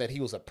 saying that he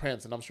was a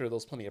prince, and I'm sure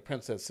there's plenty of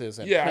princesses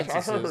and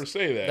princesses I heard her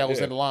say that. That was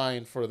in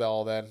line for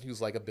all that. And he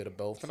was like a bit of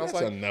both. And That's I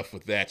was like, enough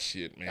with that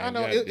shit, man. I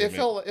know it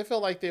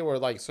felt like they were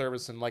like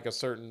servicing like a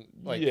certain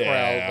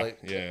crowd,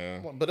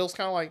 But it was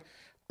kind of like,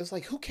 it's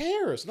like, who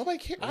cares? Nobody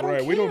cares. I don't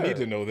care. We don't need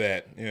to know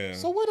that. Yeah.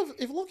 So what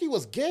if Loki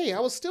was gay? I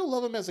would still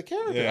love him as a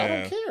character. I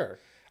don't care.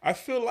 I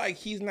feel like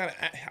he's not.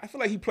 I feel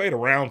like he played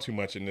around too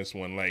much in this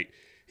one. Like,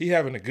 he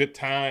having a good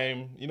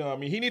time. You know what I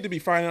mean? He need to be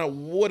finding out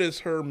what is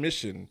her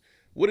mission.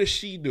 What is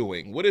she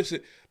doing? What is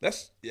it?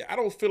 I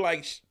don't feel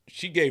like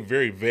she gave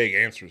very vague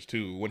answers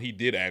to when he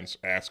did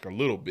ask a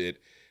little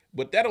bit.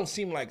 But that don't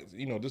seem like,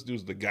 this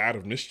dude's the god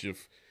of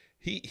mischief.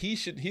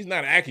 He's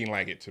not acting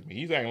like it to me.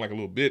 He's acting like a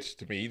little bitch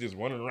to me. He's just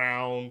running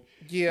around.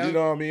 Yeah. You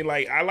know what I mean?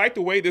 Like, I like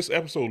the way this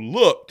episode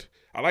looked.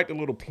 I like the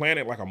little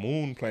planet, like a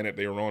moon planet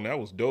they were on. That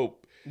was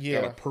dope.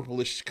 Yeah. Kind of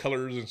purplish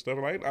colors and stuff.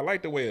 I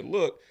like the way it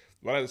looked.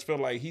 But I just felt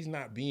like he's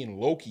not being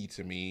Loki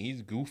to me.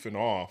 He's goofing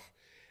off.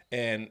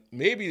 And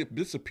maybe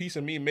this is a piece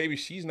of me. Maybe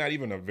she's not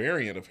even a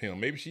variant of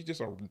him. Maybe she's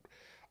just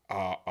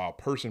a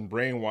person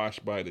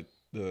brainwashed by the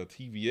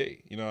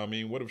TVA. You know what I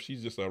mean? What if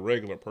she's just a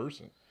regular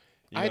person?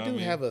 I do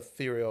have a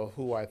theory of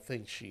who I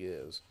think she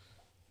is.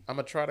 I'm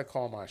going to try to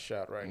call my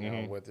shot right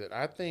now with it.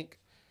 I think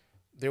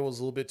there was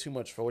a little bit too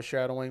much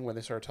foreshadowing when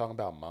they started talking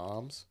about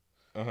moms.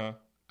 Uh-huh.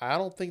 I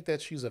don't think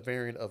that she's a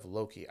variant of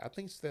Loki. I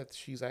think that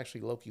she's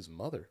actually Loki's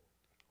mother.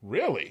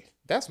 Really?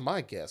 That's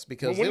my guess.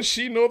 Because wouldn't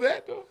she know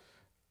that, though?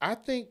 I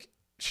think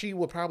she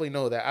would probably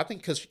know that. I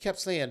think because she kept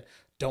saying,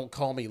 "Don't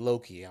call me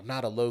Loki. I'm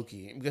not a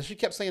Loki." Because she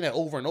kept saying that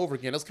over and over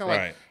again. It's kind of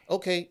like,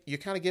 okay, you're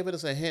kind of giving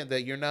us a hint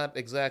that you're not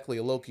exactly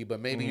a Loki, but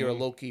maybe you're a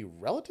Loki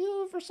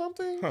relative or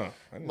something,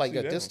 like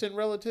a distant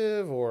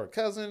relative or a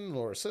cousin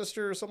or a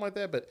sister or something like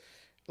that. But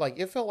like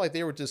it felt like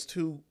they were just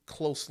too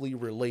closely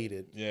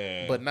related,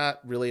 but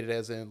not related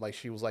as in like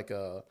she was like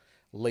a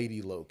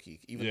Lady Loki,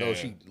 even though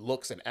she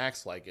looks and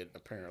acts like it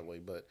apparently.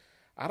 But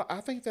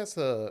I think that's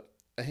a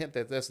hint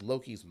that that's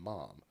Loki's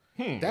mom.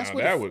 That's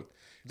what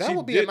that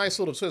would be a nice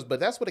little twist, but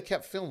that's what it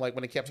kept feeling like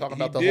when it kept talking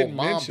about the whole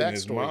mom backstory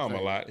his mom thing.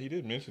 a lot. He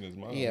did mention his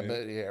mom. Yeah,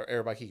 but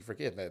everybody keep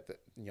forgetting that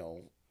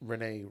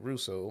Renee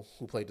Russo,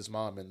 who played his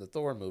mom in the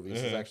Thor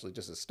movies, is actually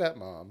just his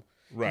stepmom.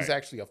 Right. He's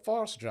actually a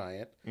frost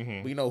giant.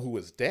 We know who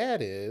his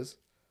dad is.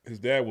 His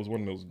dad was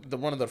one of those.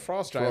 One of the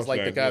frost giants,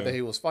 like the guy that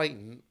he was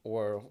fighting,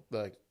 or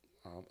the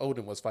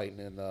Odin was fighting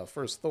in the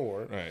first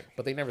Thor. Right.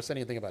 But they never said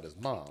anything about his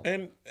mom.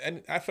 And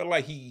I felt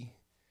like he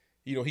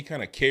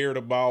kind of cared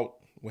about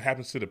what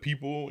happens to the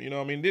people, you know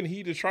what I mean? Didn't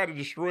he just try to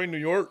destroy New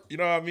York? You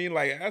know what I mean?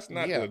 Like that's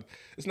not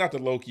it's not the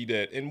Loki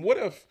that. And what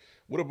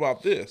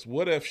about this?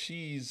 What if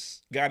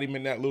she's got him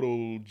in that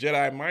little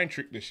Jedi mind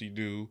trick that she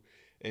do,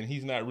 and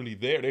he's not really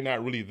there? They're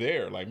not really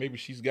there. Like maybe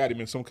she's got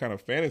him in some kind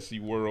of fantasy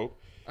world.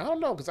 I don't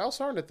know, because I was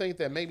starting to think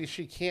that maybe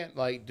she can't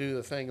like do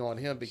the thing on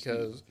him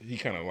because he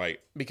kind of like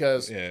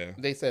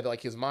they said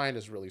like his mind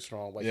is really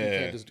strong. Like he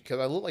can't just because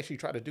I looked like she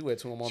tried to do it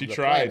to him on the planet. She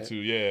tried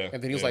to,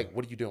 and then he was like,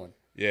 "What are you doing?"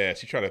 Yeah,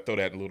 she tried to throw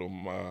that little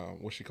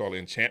what she call it,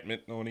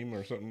 enchantment on him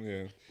or something.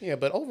 Yeah. Yeah,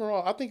 but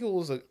overall, I think it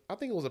was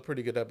a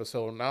pretty good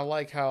episode, and I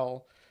like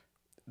how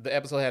the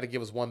episode had to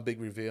give us one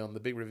big reveal, and the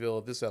big reveal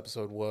of this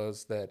episode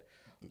was that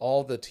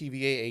all the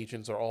TVA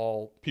agents are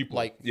all people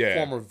like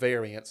former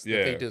variants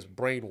that they just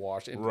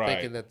brainwashed and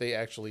thinking that they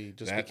actually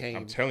just became.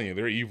 I'm telling you,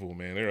 they're evil,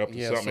 man. They're up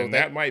to something. So and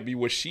that might be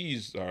what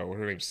she's,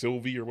 her name's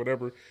Sylvie or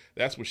whatever.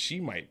 That's what she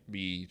might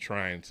be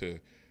trying to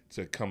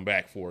come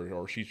back for,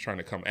 or she's trying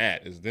to come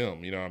at is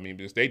them. You know what I mean?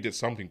 Because they did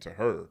something to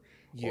her.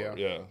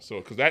 So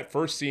because that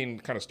first scene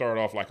kind of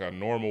started off like a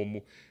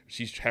normal.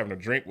 She's having a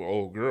drink with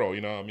old girl.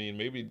 You know what I mean?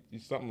 Maybe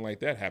something like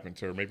that happened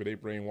to her. Maybe they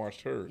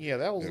brainwashed her. Yeah,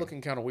 that was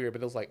looking kind of weird.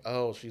 But it was like,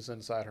 oh, she's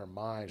inside her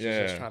mind. She's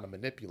just trying to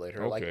manipulate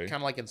her, like kind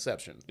of like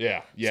Inception.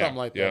 Something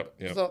like that.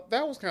 So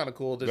that was kind of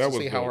cool just to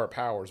see how her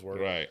powers work.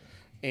 Right.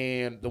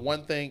 And the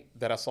one thing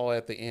that I saw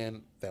at the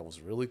end that was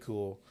really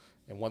cool.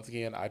 And once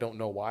again, I don't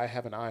know why I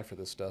have an eye for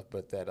this stuff,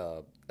 but that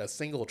a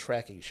single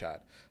tracking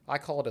shot. I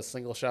call it a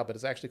single shot, but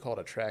it's actually called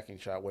a tracking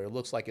shot, where it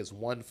looks like it's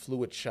one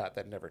fluid shot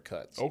that never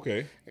cuts.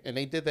 Okay. And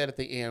they did that at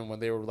the end when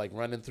they were like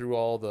running through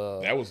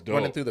that was dope.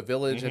 Running through the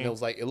village, and it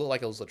was like it looked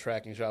like it was a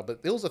tracking shot,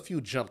 but there was a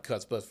few jump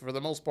cuts, but for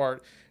the most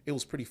part, it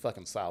was pretty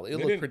fucking solid. It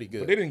looked pretty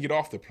good. But they didn't get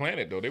off the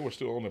planet though. They were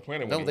still on the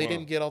planet. No, they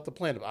didn't get off the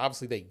planet.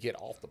 Obviously, they get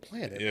off the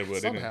planet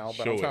somehow,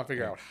 but I'm trying to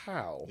figure out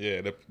how. Yeah,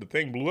 the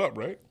thing blew up,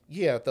 right?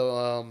 Yeah,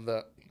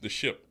 the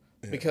ship.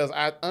 Yeah. Because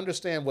I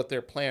understand what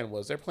their plan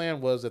was. Their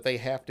plan was that they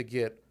have to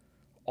get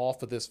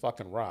off of this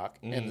fucking rock,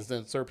 and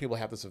then certain people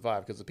have to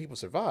survive. Because if people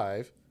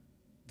survive,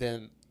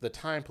 then the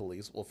time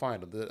police will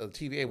find them. The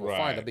TVA will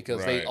find them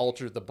because they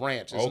altered the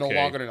branch. It's no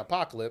longer an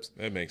apocalypse.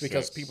 That makes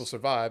because sense. people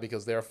survive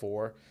because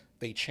therefore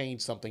they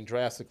changed something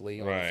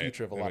drastically on the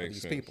future of a lot of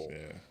these people.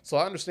 Yeah. So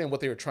I understand what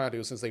they were trying to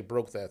do since they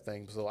broke that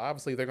thing. So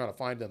obviously they're going to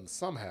find them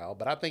somehow.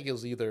 But I think it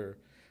was either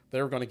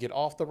they were going to get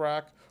off the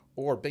rock,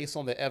 or based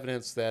on the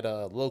evidence that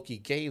Loki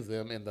gave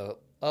them in the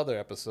other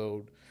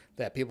episode,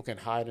 that people can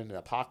hide in an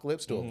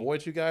apocalypse to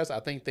avoid you guys.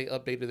 I think they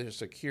updated their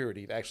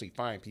security to actually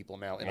find people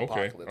now in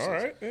apocalypses. All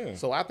right, yeah.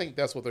 So I think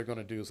that's what they're going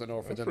to do. So in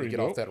order for them to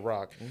get off that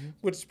rock,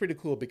 which is pretty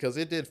cool because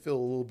it did feel a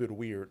little bit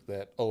weird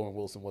that Owen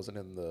Wilson wasn't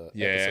in the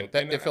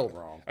episode. It felt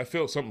wrong. I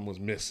felt something was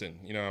missing.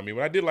 You know what I mean?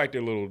 But I did like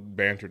their little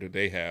banter that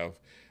they have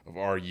of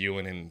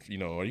arguing and,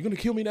 are you going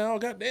to kill me now?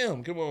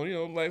 Goddamn, come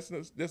on.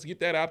 Let's get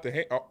that out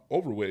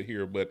over with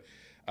here. But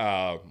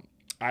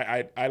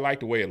I like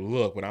the way it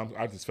looked, but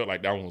I just felt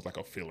like that one was like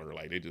a filler.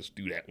 Like they just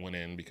do that one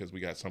in because we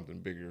got something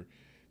bigger,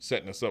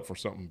 setting us up for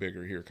something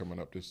bigger here coming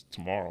up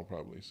tomorrow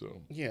probably.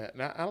 So yeah,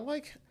 now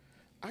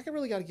I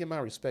really got to give my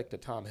respect to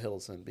Tom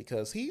Hiddleston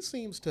because he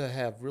seems to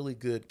have really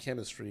good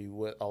chemistry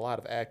with a lot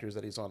of actors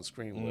that he's on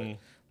screen with.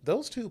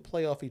 Those two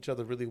play off each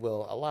other really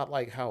well, a lot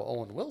like how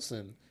Owen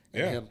Wilson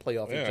and him play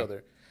off each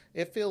other.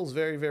 It feels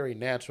very, very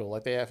natural.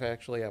 Like they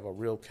actually have a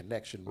real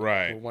connection.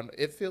 Right.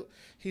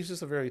 He's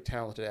just a very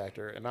talented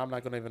actor, and I'm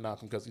not going to even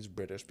knock him because he's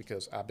British.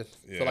 Because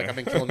feel like I've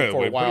been killing him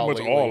for a while.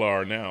 Pretty much all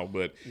are now,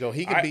 but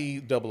he could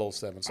be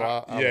 007.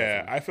 So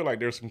I feel like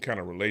there's some kind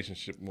of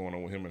relationship going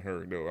on with him and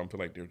her. Though I feel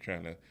like they're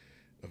trying to.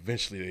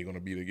 Eventually, they're going to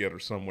be together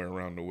somewhere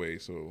around the way.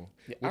 So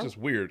which is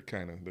weird,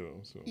 kind of though.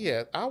 So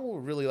yeah, I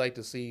would really like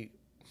to see.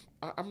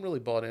 I'm really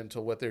bought into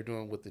what they're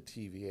doing with the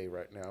TVA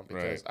right now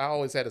because I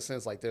always had a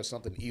sense like there's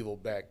something evil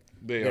back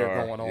there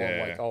going on.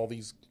 Yeah. Like all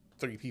these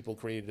 3 people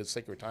created a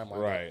sacred timeline.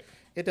 Right.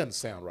 It doesn't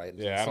sound right.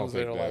 Yeah, I don't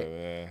think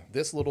that.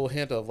 This little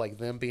hint of like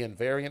them being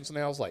variants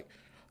now is like,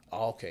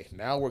 Okay,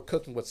 now we're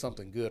cooking with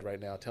something good right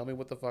now. Tell me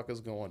what the fuck is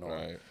going on.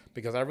 Right.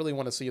 Because I really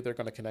want to see if they're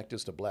going to connect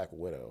this to Black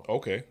Widow.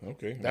 Okay.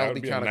 That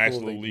would be a kind of nice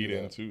cool. little lead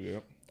in too.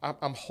 Yep.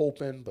 I'm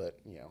hoping, but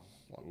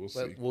We'll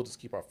see. We'll just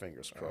keep our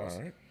fingers crossed.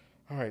 All right.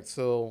 All right,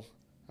 so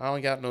I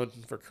only got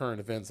nothing for current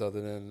events other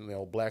than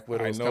Black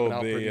Widow is I know coming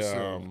out pretty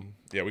soon.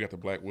 Yeah, we got the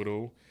Black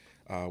Widow.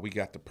 We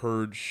got the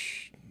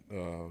Purge.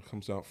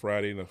 Comes out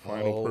Friday, the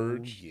final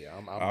Purge. Yeah,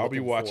 I'll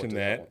be watching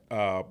that.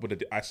 one.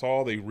 But I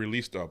saw they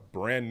released a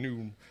brand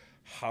new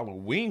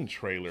Halloween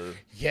trailer.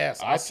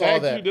 Yes, I saw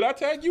that. Did I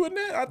tag you in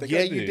that? I think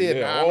I did. You did.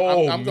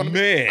 Yeah.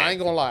 Man. I ain't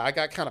gonna lie. I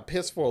got kind of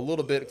pissed for a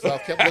little bit because I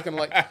kept looking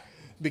like.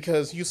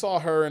 Because you saw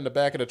her in the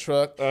back of the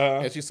truck,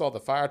 and she saw the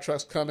fire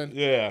trucks coming.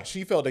 Yeah,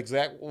 she felt the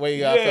exact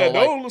way I felt.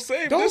 Don't like,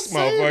 save this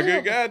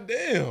motherfucker. God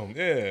damn.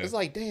 Yeah. It's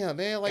like, damn,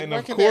 man. Like, and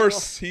of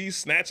course, he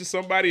snatches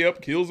somebody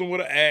up, kills him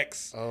with an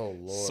axe. Oh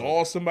Lord.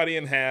 Saws somebody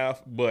in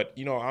half. But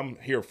I'm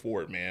here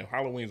for it, man.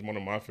 Halloween's one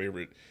of my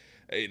favorite.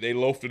 They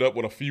loafed it up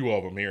with a few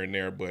of them here and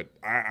there, but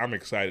I'm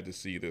excited to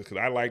see this because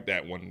I like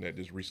that one that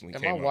just recently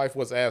came out. And my wife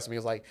was asking me,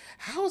 was like,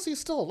 "How is he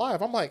still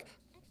alive?" I'm like.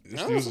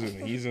 This dude's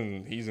he's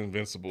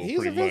invincible. He's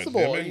pretty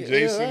invincible. Much. Him and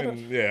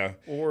Jason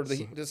Or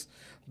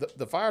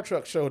the fire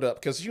truck showed up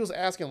because she was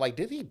asking like,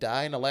 did he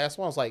die in the last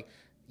one? I was like,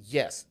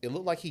 yes, it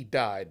looked like he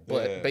died,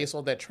 but based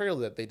on that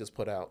trailer that they just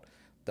put out,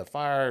 the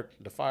fire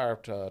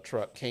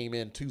truck came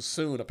in too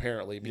soon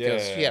apparently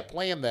because she had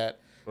planned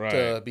that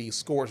to be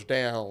scorched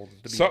down.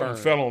 Something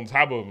fell on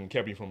top of him and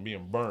kept him from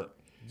being burnt.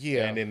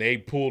 Yeah, and then they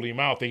pulled him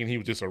out thinking he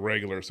was just a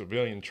regular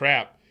civilian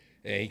trap,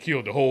 and he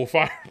killed the whole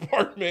fire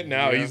department.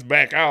 Now he's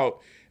back out.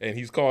 And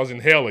he's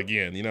causing hell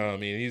again. You know what I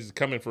mean? He's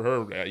coming for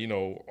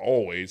her,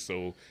 always.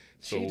 So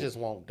she just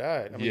won't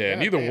die. I mean,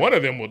 neither one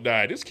of them will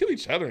die. Just kill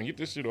each other and get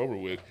this shit over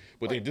with.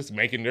 But they're just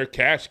making their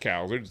cash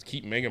cows. They just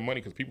keep making money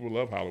because people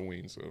love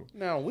Halloween. So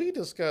now we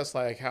discussed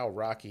like how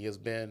Rocky has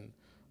been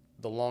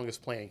the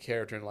longest playing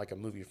character in like a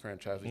movie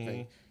franchise. We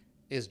think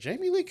is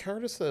Jamie Lee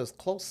Curtis a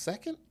close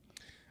second?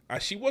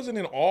 She wasn't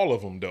in all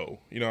of them though.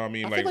 You know what I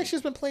mean? I feel like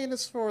she's been playing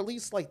this for at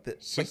least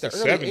since the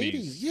early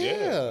 70s.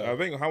 Yeah. I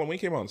think Halloween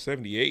came out in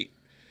 78.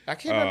 I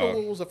can't remember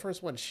what was the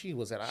first one she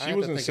was in. She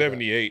was in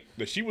 78.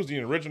 She was the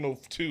original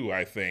 2,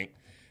 I think.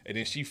 And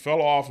then she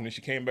fell off, and then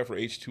she came back for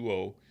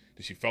H2O.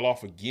 Then she fell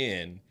off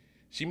again.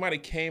 She might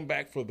have came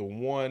back for the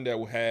one that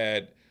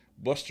had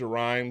Busta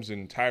Rhymes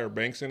and Tyra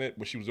Banks in it,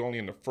 but she was only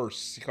in the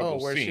first couple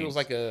of scenes. She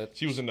was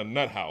She was in the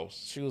nut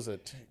house. She was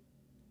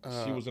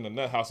in the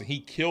nut house, and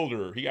he killed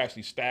her. He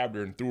actually stabbed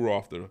her and threw her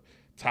off the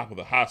top of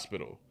the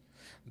hospital.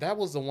 That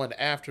was the one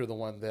after the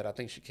one that I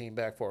think she came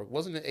back for.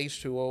 Wasn't it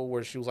H2O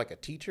where she was like a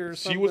teacher or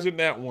something? She was in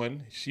that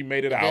one. She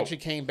made it out. Then she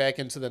came back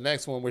into the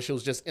next one where she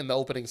was just in the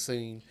opening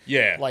scene.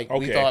 Yeah.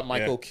 We thought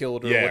Michael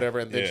killed her or whatever,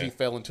 and then she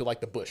fell into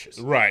like the bushes.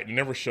 Right.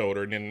 Never showed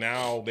her. And then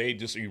now they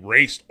just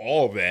erased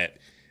all that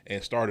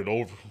and started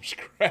over from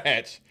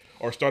scratch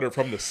or started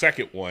from the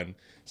second one.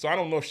 So I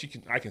don't know if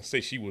I can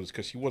say she was,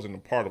 because she wasn't a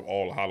part of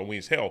all the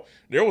Halloweens. Hell,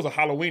 there was a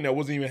Halloween that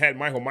wasn't even had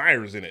Michael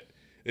Myers in it.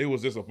 It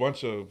was just a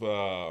bunch of,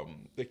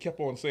 they kept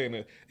on saying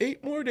that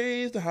 8 more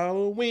days to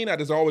Halloween. I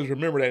just always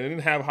remember that. It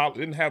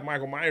didn't have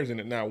Michael Myers in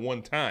it not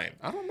one time.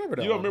 I don't remember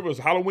that. You don't remember it was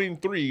Halloween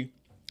 3,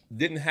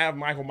 didn't have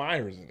Michael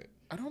Myers in it.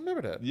 I don't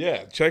remember that.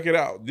 Yeah, check it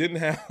out. Didn't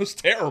have, it was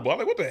terrible. I'm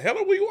like, what the hell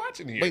are we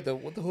watching here? Wait,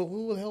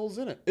 who the hell's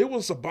in it? It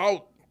was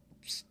about,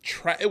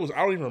 I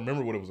don't even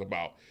remember what it was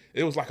about.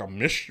 It was like a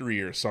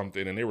mystery or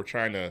something, and they were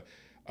trying to,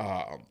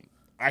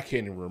 I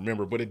can't even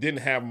remember, but it didn't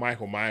have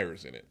Michael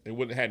Myers in it.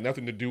 It had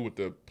nothing to do with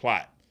the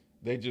plot.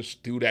 They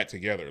just threw that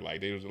together.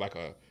 Like they was like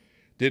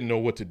didn't know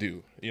what to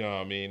do. You know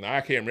what I mean? I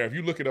can't remember. If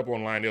you look it up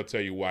online, they'll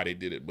tell you why they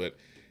did it. But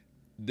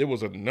there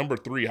was a number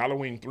 3,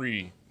 Halloween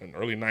 3 in the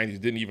early 90s,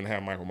 didn't even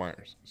have Michael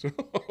Myers. So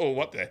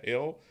what the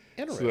hell?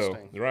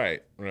 Interesting. So,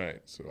 right.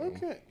 So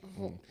okay.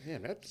 Well,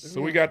 so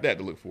we got that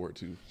to look forward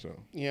to. So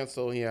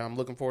I'm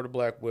looking forward to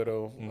Black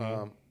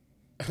Widow.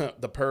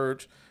 The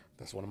Purge.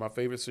 That's one of my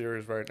favorite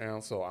series right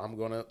now, so I'm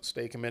going to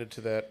stay committed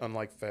to that,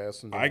 unlike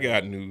Fast. I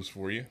got news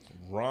for you.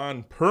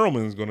 Ron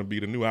Perlman is going to be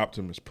the new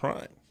Optimus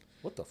Prime.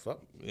 What the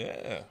fuck?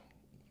 Yeah.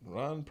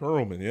 Ron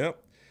Perlman,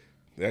 yep.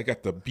 They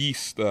got the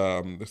Beast.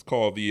 It's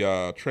called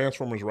the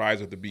Transformers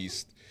Rise of the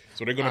Beast.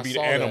 So they're going to be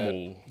the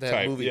animal that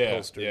type. movie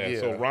poster. Yeah.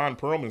 So Ron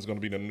Perlman is going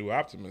to be the new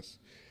Optimus.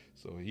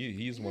 So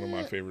he's one of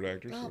my favorite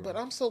actors. No, but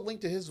I'm so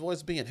linked to his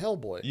voice being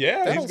Hellboy.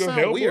 Yeah, he's going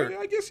to Hellboy. Weird.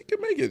 I guess he can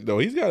make it, though.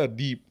 He's got a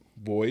deep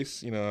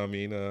voice, you know what I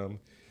mean?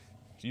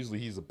 Usually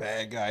he's a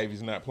bad guy if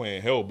he's not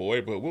playing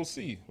Hellboy, but we'll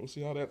see. We'll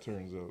see how that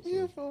turns out. So.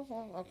 Yeah,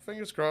 well,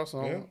 fingers crossed.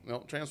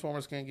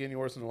 Transformers can't get any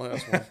worse than the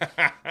last one.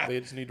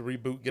 They just need to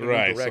reboot, get a new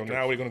director. So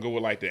now we're going to go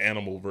with like the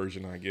animal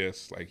version, I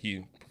guess. Like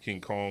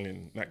King Kong,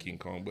 and not King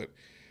Kong, but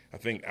I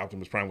think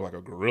Optimus Prime was like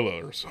a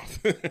gorilla or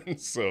something.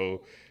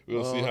 So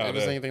we'll see how if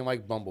it's anything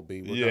like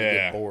Bumblebee, we're gonna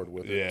get bored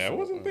with it. Yeah, so, I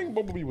wasn't thinking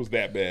Bumblebee was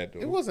that bad though.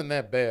 It wasn't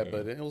that bad,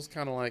 but it was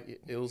kind of like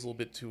it was a little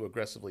bit too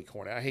aggressively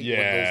corny. I hate when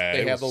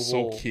they have those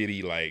so little,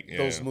 kiddie like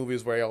those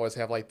movies where they always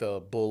have like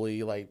the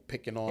bully like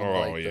picking on.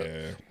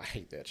 I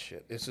hate that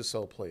shit. It's just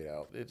so played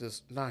out. It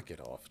just knock it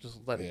off.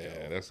 Just let it go.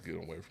 Yeah, that's a good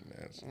away from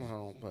that. So.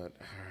 Well, but all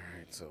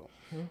right. So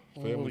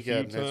Family what we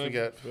got Feud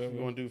next? time? We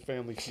want to do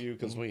Family Feud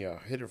because we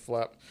hit or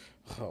flop.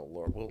 Oh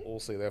Lord, we'll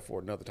say that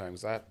for another time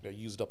because I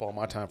used up all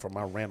my time for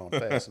my rant on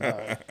Fast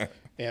 9,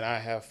 and I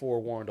have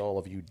forewarned all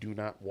of you: do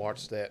not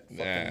watch that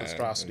fucking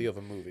monstrosity of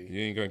a movie.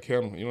 You ain't gonna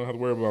kill them. You don't have to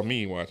worry about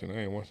me watching.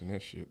 I ain't watching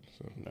that shit.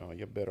 So. No,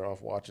 you're better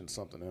off watching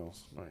something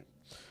else.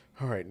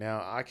 All right.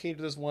 Now I came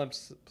to this one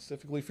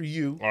specifically for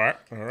you. All right.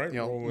 You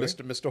know,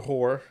 Mr.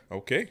 Horror.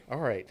 Okay. All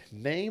right.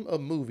 Name a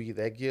movie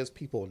that gives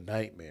people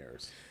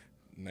nightmares.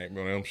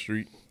 Nightmare on Elm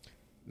Street.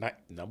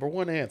 Number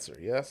one answer,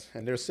 yes.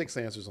 And there's 6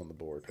 answers on the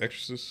board.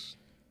 Exorcist.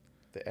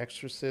 The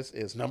Exorcist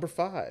is number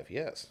 5,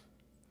 yes.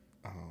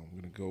 I'm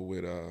going to go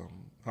with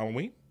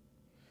Halloween.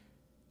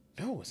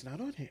 No, it's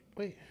not on here.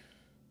 Wait.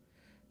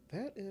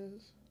 That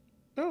is...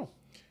 No.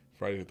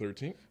 Friday the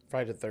 13th.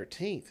 Friday the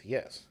 13th,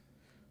 yes.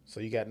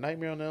 So you got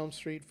Nightmare on Elm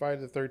Street, Friday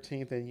the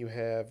 13th, and you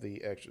have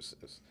The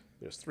Exorcist.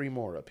 There's 3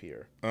 more up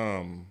here.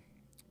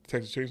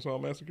 Texas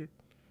Chainsaw Massacre.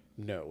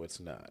 No,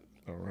 it's not.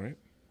 All right.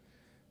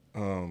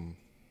 Let's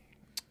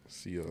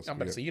see. I'm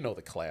about to say, you know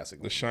the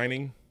classic. The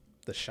Shining.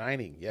 The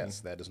Shining, yes.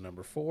 That is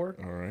number 4.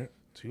 All right.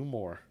 2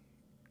 more.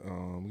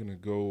 I'm going to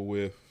go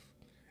with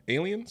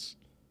Aliens.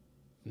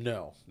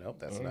 No,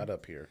 that's not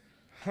up here.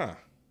 Huh.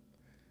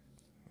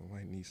 I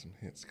might need some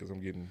hints because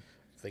I'm getting...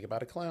 Think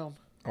about a clown.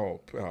 Oh,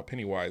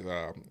 Pennywise.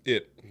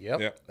 It.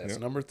 Yep. That's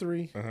number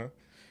 3. Uh-huh.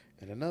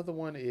 And another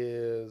one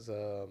is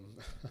a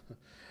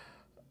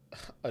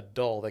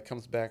doll that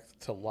comes back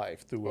to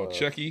life through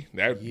Chucky.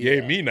 That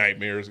gave me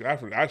nightmares. I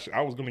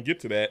was going to get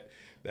to that.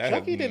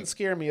 Chucky didn't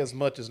scare me as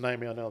much as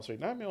Nightmare on Elm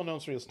Street. Nightmare on Elm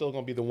Street is still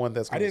going to be the one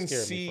that's going to scare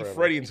me forever. I didn't see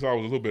Freddy until I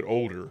was a little bit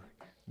older.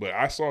 But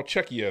I saw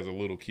Chucky as a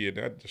little kid.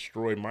 That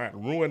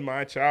ruined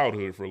my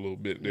childhood for a little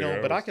bit there.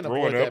 No, but I can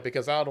avoid that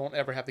because I don't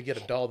ever have to get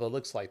a doll that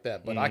looks like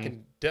that. But I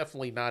can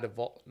definitely not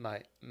avoid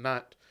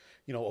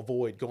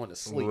going to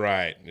sleep.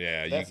 Right,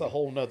 yeah. That's a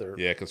whole nother...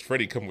 Yeah, because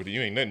Freddy come with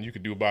you. Ain't nothing you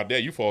can do about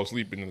that. You fall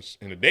asleep in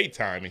the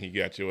daytime and he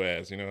got your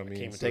ass. You know what I mean?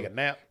 Can't even take a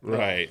nap.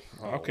 Right.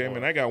 No. Okay,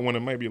 man, I got one that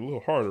might be a little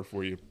harder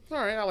for you. All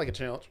right, I like a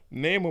challenge.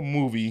 Name a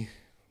movie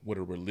with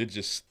a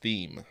religious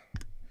theme.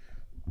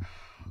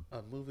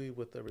 A movie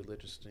with a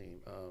religious theme.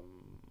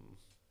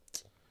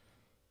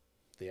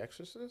 The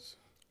Exorcist?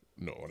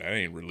 No, that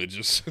ain't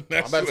religious. I'm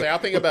about to say, I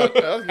think about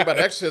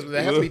exorcism.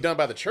 That has to be done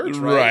by the church,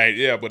 right? Right,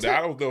 yeah, but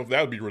I don't know if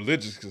that would be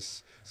religious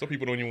because some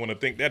people don't even want to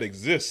think that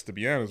exists, to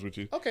be honest with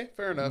you. Okay,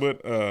 fair enough.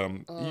 But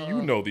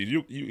you know these.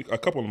 You a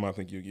couple of them I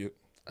think you get.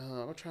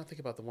 I'm trying to think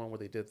about the one where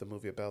they did the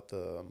movie about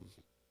the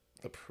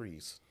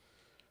priest.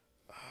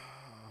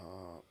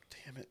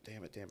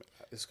 Damn it.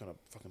 It's going to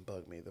fucking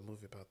bug me. The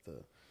movie about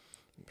the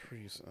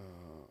priest.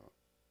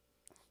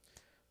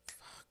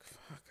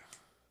 Fuck.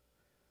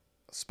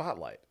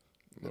 Spotlight.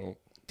 No.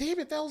 Damn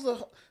it, that's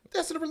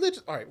the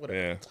religion. All right, whatever.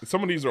 Yeah,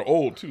 some of these are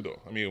old too,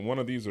 though. I mean, one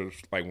of these are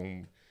like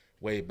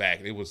way back.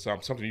 It was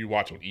something you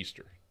watch on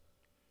Easter.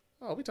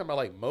 Oh, we talking about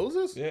like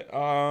Moses? Yeah.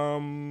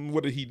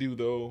 What did he do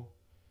though?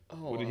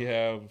 What did he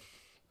have?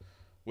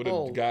 What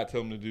did God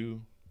tell him to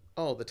do?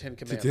 Oh, the 10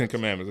 Commandments. The 10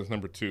 Commandments. That's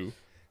number 2.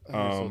 So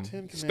 10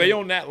 Commandments. Stay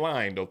on that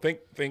line though.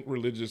 Think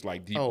religious,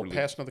 like deep. Oh,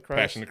 Passion of the Christ.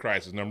 Passion of the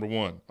Christ is number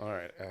 1. All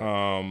right.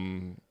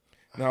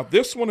 Now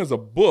this one is a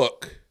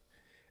book.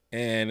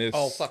 And it's...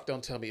 Oh, fuck,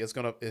 don't tell me.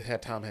 It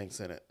had Tom Hanks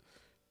in it.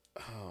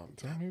 Tom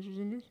Hanks was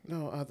in this?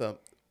 No,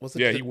 was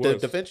it he was.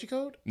 the Da Vinci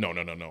Code? No.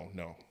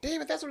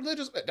 Damn it, that's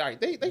religious. All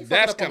right, they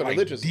that's kind of like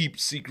religious. Deep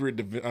secret,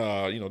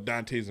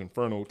 Dante's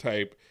Inferno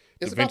type.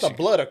 It's about the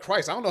blood of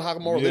Christ. I don't know how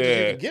more religious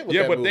you can get with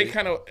that movie.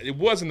 They it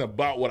wasn't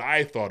about what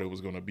I thought it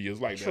was going to be.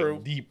 It's like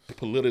that deep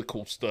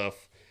political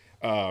stuff.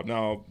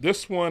 Now,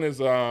 this one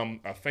is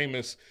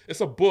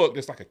it's a book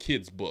that's like a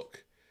kid's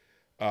book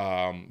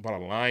about a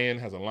lion,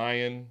 has a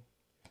lion.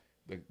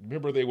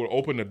 Remember they would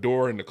open the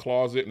door in the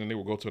closet and then they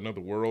would go to another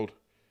world?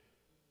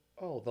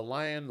 Oh, The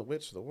Lion, the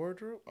Witch, the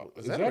Wardrobe?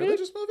 Is that a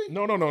religious movie?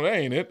 No, that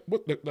ain't it.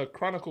 What the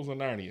Chronicles of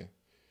Narnia.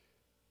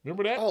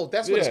 Remember that? Oh,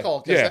 that's what it's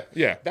called.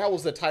 Yeah. That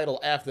was the title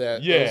after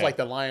that. Yeah. It was like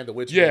The Lion, the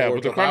Witch, and the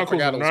Wardrobe. But the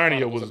Chronicles of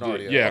Narnia was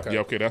Narnia.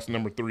 Okay, that's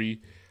number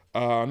 3.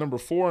 Number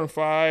 4 and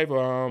 5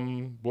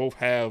 both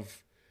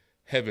have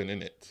heaven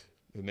in it.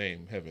 The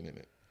name heaven in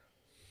it.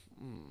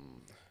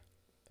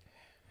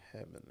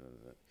 Heaven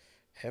in it.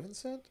 Heaven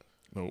Sent?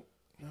 Nope.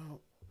 No.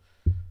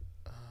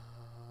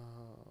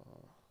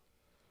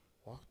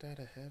 Walked Out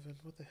of Heaven.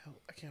 What the hell?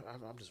 I can't.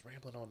 I'm just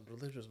rambling on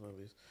religious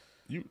movies.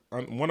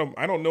 I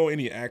don't know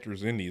any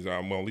actors in these.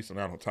 Well, at least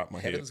not on top of my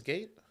head. Heaven's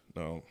Gate.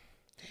 No.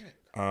 Damn it.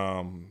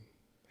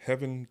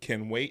 Heaven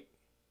Can Wait.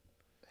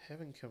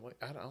 Heaven Can Wait.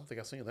 I don't think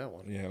I've seen that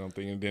one. Yeah, I don't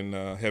think. And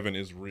then Heaven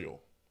Is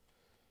Real.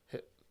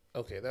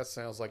 Okay, that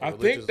sounds like a I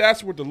religious. think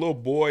that's what the little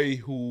boy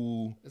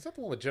who. Is that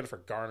the one with Jennifer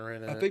Garner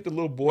in it? I think the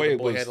little Where boy, the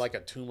boy was. had like a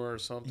tumor or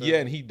something. Yeah,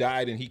 and he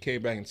died, and he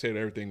came back and said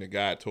everything that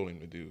God told him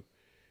to do.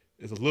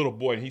 It's a little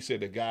boy, and he said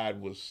that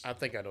God was. I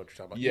think I know what you're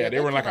talking about. Yeah, they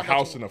that were in like came a out not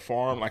house too- in a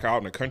farm, like out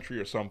in the country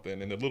or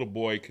something, and the little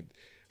boy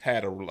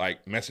had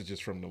like messages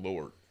from the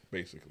Lord,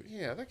 basically.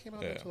 Yeah, that came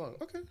out not too long.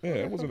 Okay.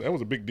 Yeah, that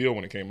was a big deal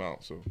when it came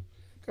out. So,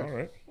 all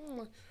right.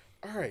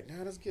 All right,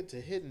 now let's get to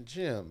hidden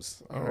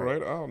gems. All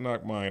right, I'll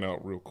knock mine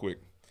out real quick.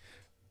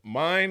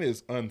 Mine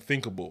is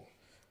Unthinkable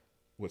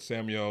with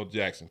Samuel L.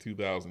 Jackson,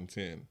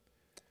 2010.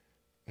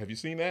 Have you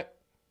seen that?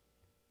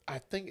 I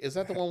think is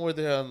that the one where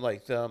they're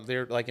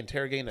like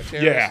interrogating a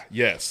terrorist? Yeah,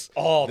 yes.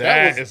 Oh,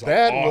 that is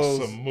an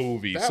awesome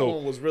movie. That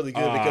one was really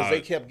good because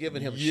they kept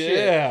giving him shit.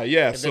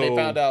 Yeah. And then they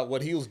found out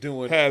what he was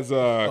doing. Has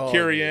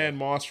Carrie Ann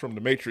Moss from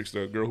The Matrix,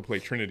 the girl who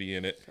played Trinity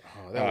in it.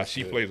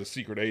 She plays a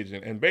secret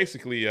agent, and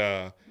basically,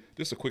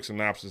 just a quick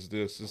synopsis: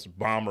 this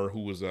bomber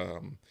who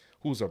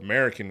was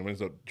American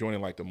ends up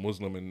joining like the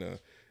Muslim and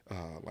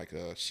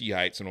the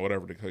Shiites and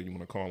whatever the hell you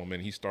want to call them,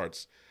 and he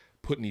starts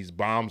putting these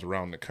bombs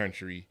around the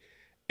country.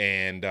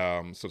 And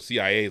so the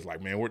CIA is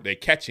like, man, they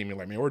catch him and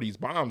like, man, where are these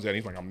bombs at? And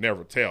he's like, I'll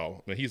never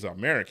tell. And he's an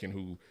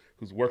American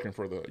who's working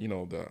for the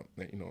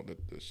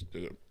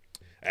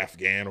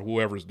Afghan or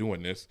whoever's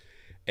doing this,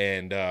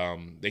 and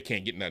they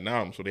can't get nothing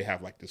out of him. So they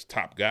have like this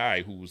top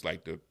guy who's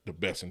like the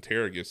best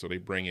interrogator. So they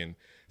bring in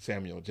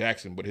Samuel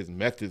Jackson, but his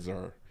methods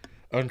are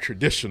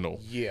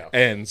untraditional. Yeah.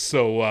 And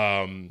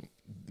so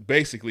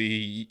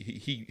basically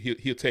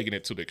he'll taking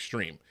it to the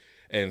extreme.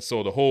 And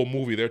so the whole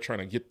movie, they're trying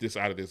to get this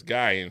out of this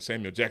guy, and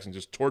Samuel Jackson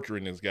just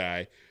torturing this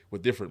guy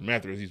with different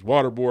methods. He's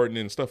waterboarding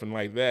and stuff and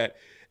like that.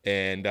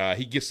 And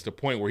he gets to the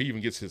point where he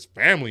even gets his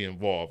family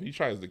involved. He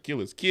tries to kill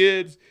his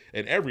kids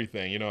and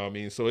everything, you know what I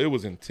mean? So it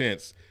was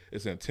intense.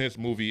 It's an intense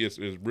movie. It's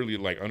really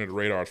like under the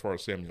radar as far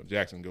as Samuel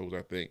Jackson goes,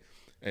 I think.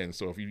 And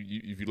so if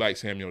you like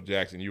Samuel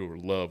Jackson, you will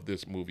love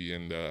this movie.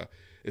 And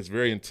it's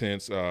very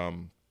intense.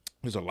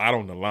 There's a lot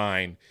on the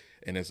line.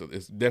 And it's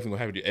definitely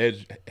gonna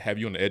have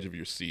you on the edge of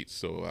your seat.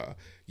 So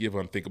give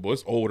Unthinkable.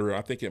 It's older.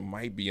 I think it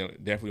might be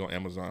definitely on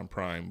Amazon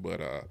Prime,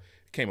 but it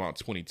came out in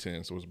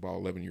 2010, so it's about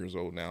 11 years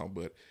old now.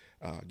 But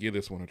give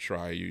this one a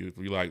try. If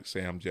you like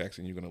Sam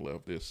Jackson, you're gonna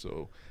love this.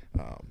 So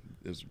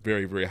it's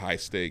very, very high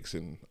stakes,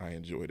 and I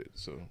enjoyed it.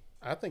 So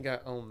I think I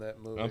own that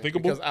movie.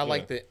 Unthinkable? Because I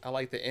like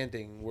the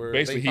ending where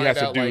basically they he has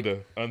to out, do like, the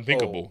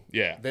unthinkable.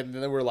 Yeah. Then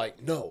they were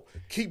like, no,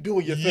 keep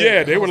doing your thing.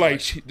 Yeah, they were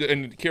like,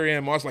 and Carrie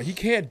Ann Moss like, he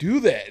can't do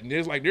that. And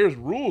there's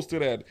rules to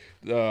that.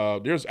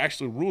 There's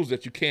actually rules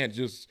that you can't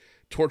just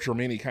torture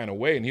him any kind of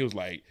way. And he was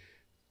like,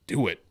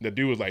 do it. The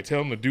dude was like,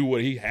 tell him to do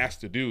what he has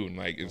to do.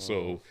 And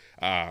so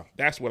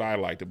that's what I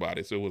liked about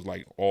it. So it was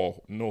like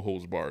no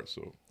holds barred.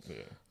 So yeah.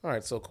 All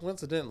right, so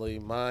coincidentally,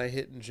 my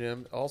hidden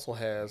gem also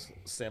has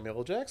Samuel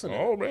L. Jackson in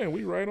it. Oh man,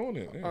 we right on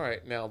it. Yeah. All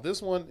right, now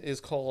this one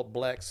is called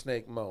Black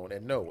Snake Moan,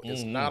 and no,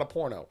 it's not a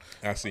porno.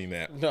 I seen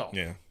that. No.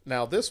 Yeah.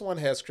 Now this one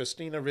has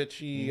Christina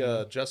Ricci,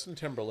 Justin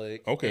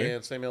Timberlake,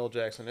 and Samuel L.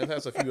 Jackson. It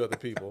has a few other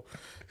people.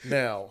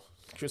 Now,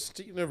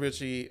 Christina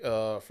Ricci,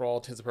 for all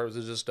intents and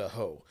purposes, is just a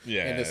hoe.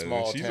 Yeah, in this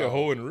small she's town. a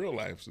hoe in real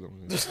life. So,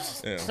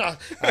 yeah.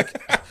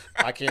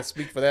 I can't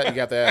speak for that. You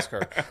got to ask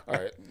her. All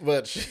right,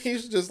 but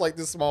she's just like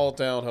this small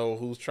town hoe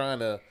who's trying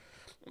to,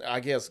 I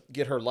guess,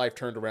 get her life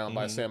turned around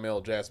by Samuel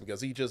L. Jackson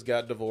because he just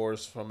got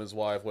divorced from his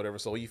wife, whatever.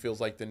 So he feels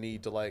like the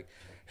need to like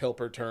help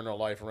her turn her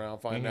life around.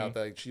 Find out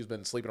that she's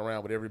been sleeping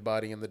around with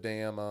everybody in the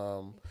damn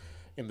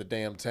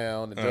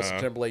town, and Justin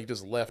Timberlake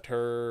just left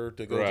her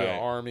to go to the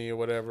army or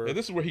whatever. And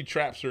this is where he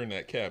traps her in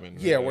that cabin.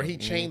 Yeah, where he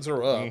chains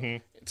her up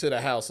to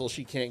the house so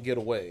she can't get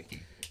away.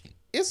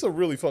 It's a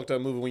really fucked up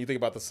movie when you think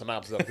about the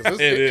synopsis of it. Because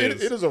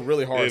it is a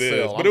really hard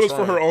sell. But it was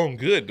for her own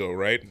good, though,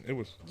 right? It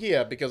was.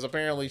 Yeah, because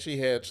apparently she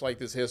had like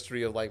this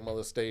history of like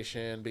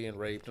molestation, being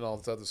raped, and all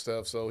this other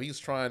stuff. So he's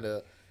trying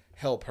to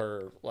help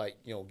her, like,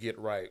 get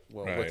right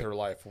with her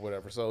life or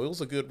whatever. So it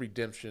was a good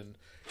redemption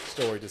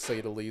story, to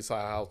say the least.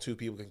 How two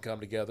people can come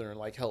together and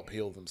like help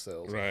heal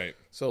themselves. Right.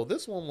 So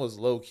this one was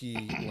low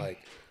key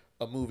like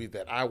a movie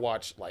that I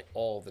watch like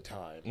all the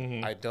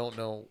time. I don't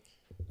know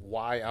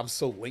why I'm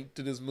so linked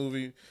to this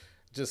movie.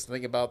 Just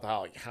think about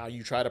how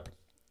you trying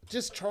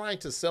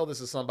to sell this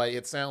to somebody.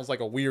 It sounds like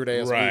a weird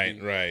ass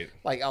movie. Right.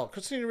 Like,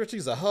 Christina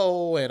Ricci's a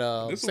hoe,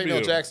 and Samuel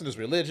L. Jackson is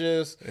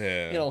religious.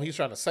 Yeah. He's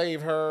trying to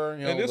save her.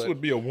 And this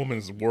would be a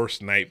woman's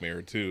worst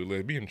nightmare too,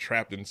 like being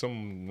trapped in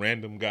some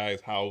random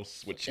guy's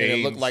house with chains.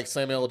 And it looked like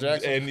Samuel L.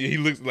 Jackson. And he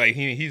looks like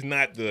he's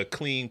not the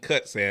clean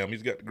cut Sam.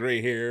 He's got the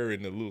gray hair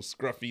and the little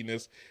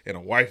scruffiness and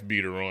a wife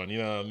beater on. You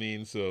know what I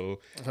mean?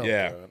 So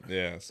yeah.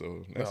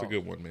 So that's a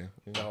good one, man.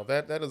 No,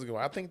 that is a good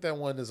one. I think that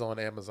one is on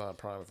Amazon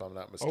Prime, if I'm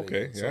not mistaken.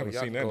 Okay, yeah, I haven't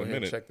seen that in a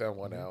minute. Check that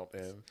one out,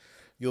 and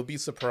you'll be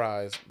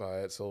surprised by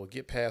it. So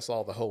get past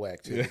all the hoe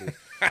activity.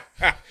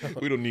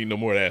 We don't need no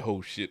more of that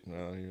whole shit.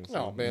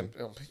 No, man.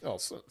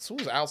 As soon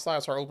as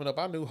outside start opening up,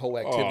 I knew hoe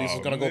activities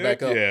was going to go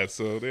back up. Yeah,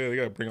 so they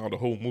got to bring all the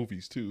whole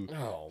movies too.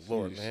 Oh,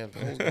 Lord, man.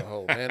 Who's the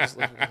hoe? Man,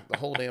 the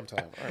whole damn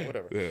time. All right,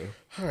 whatever. Yeah.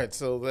 All right,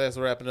 so that's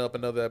wrapping up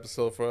another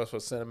episode for us for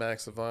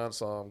Cinemax Savant.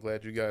 So I'm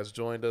glad you guys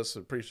joined us.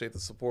 Appreciate the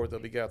support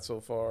that we got so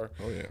far.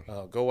 Oh,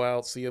 yeah. Go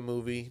out, see a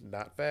movie,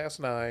 not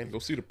Fast 9. Go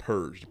see The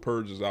Purge. The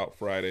Purge is out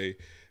Friday.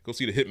 Go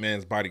see The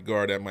Hitman's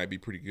Bodyguard. That might be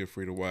pretty good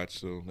for you to watch.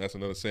 So that's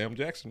another Sam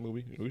Jackson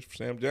movie.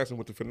 Sam Jackson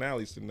with the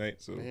finales tonight.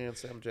 So man,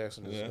 Sam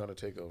Jackson is going to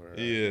take over. Right?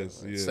 He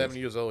is. 7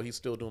 years old. He's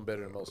still doing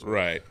better than most.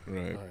 Right. All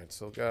right.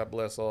 So God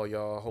bless all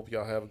y'all. Hope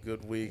y'all have a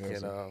good week.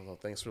 And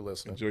thanks for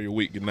listening. Enjoy your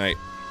week. Good night.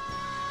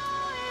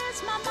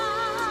 It's my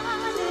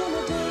body.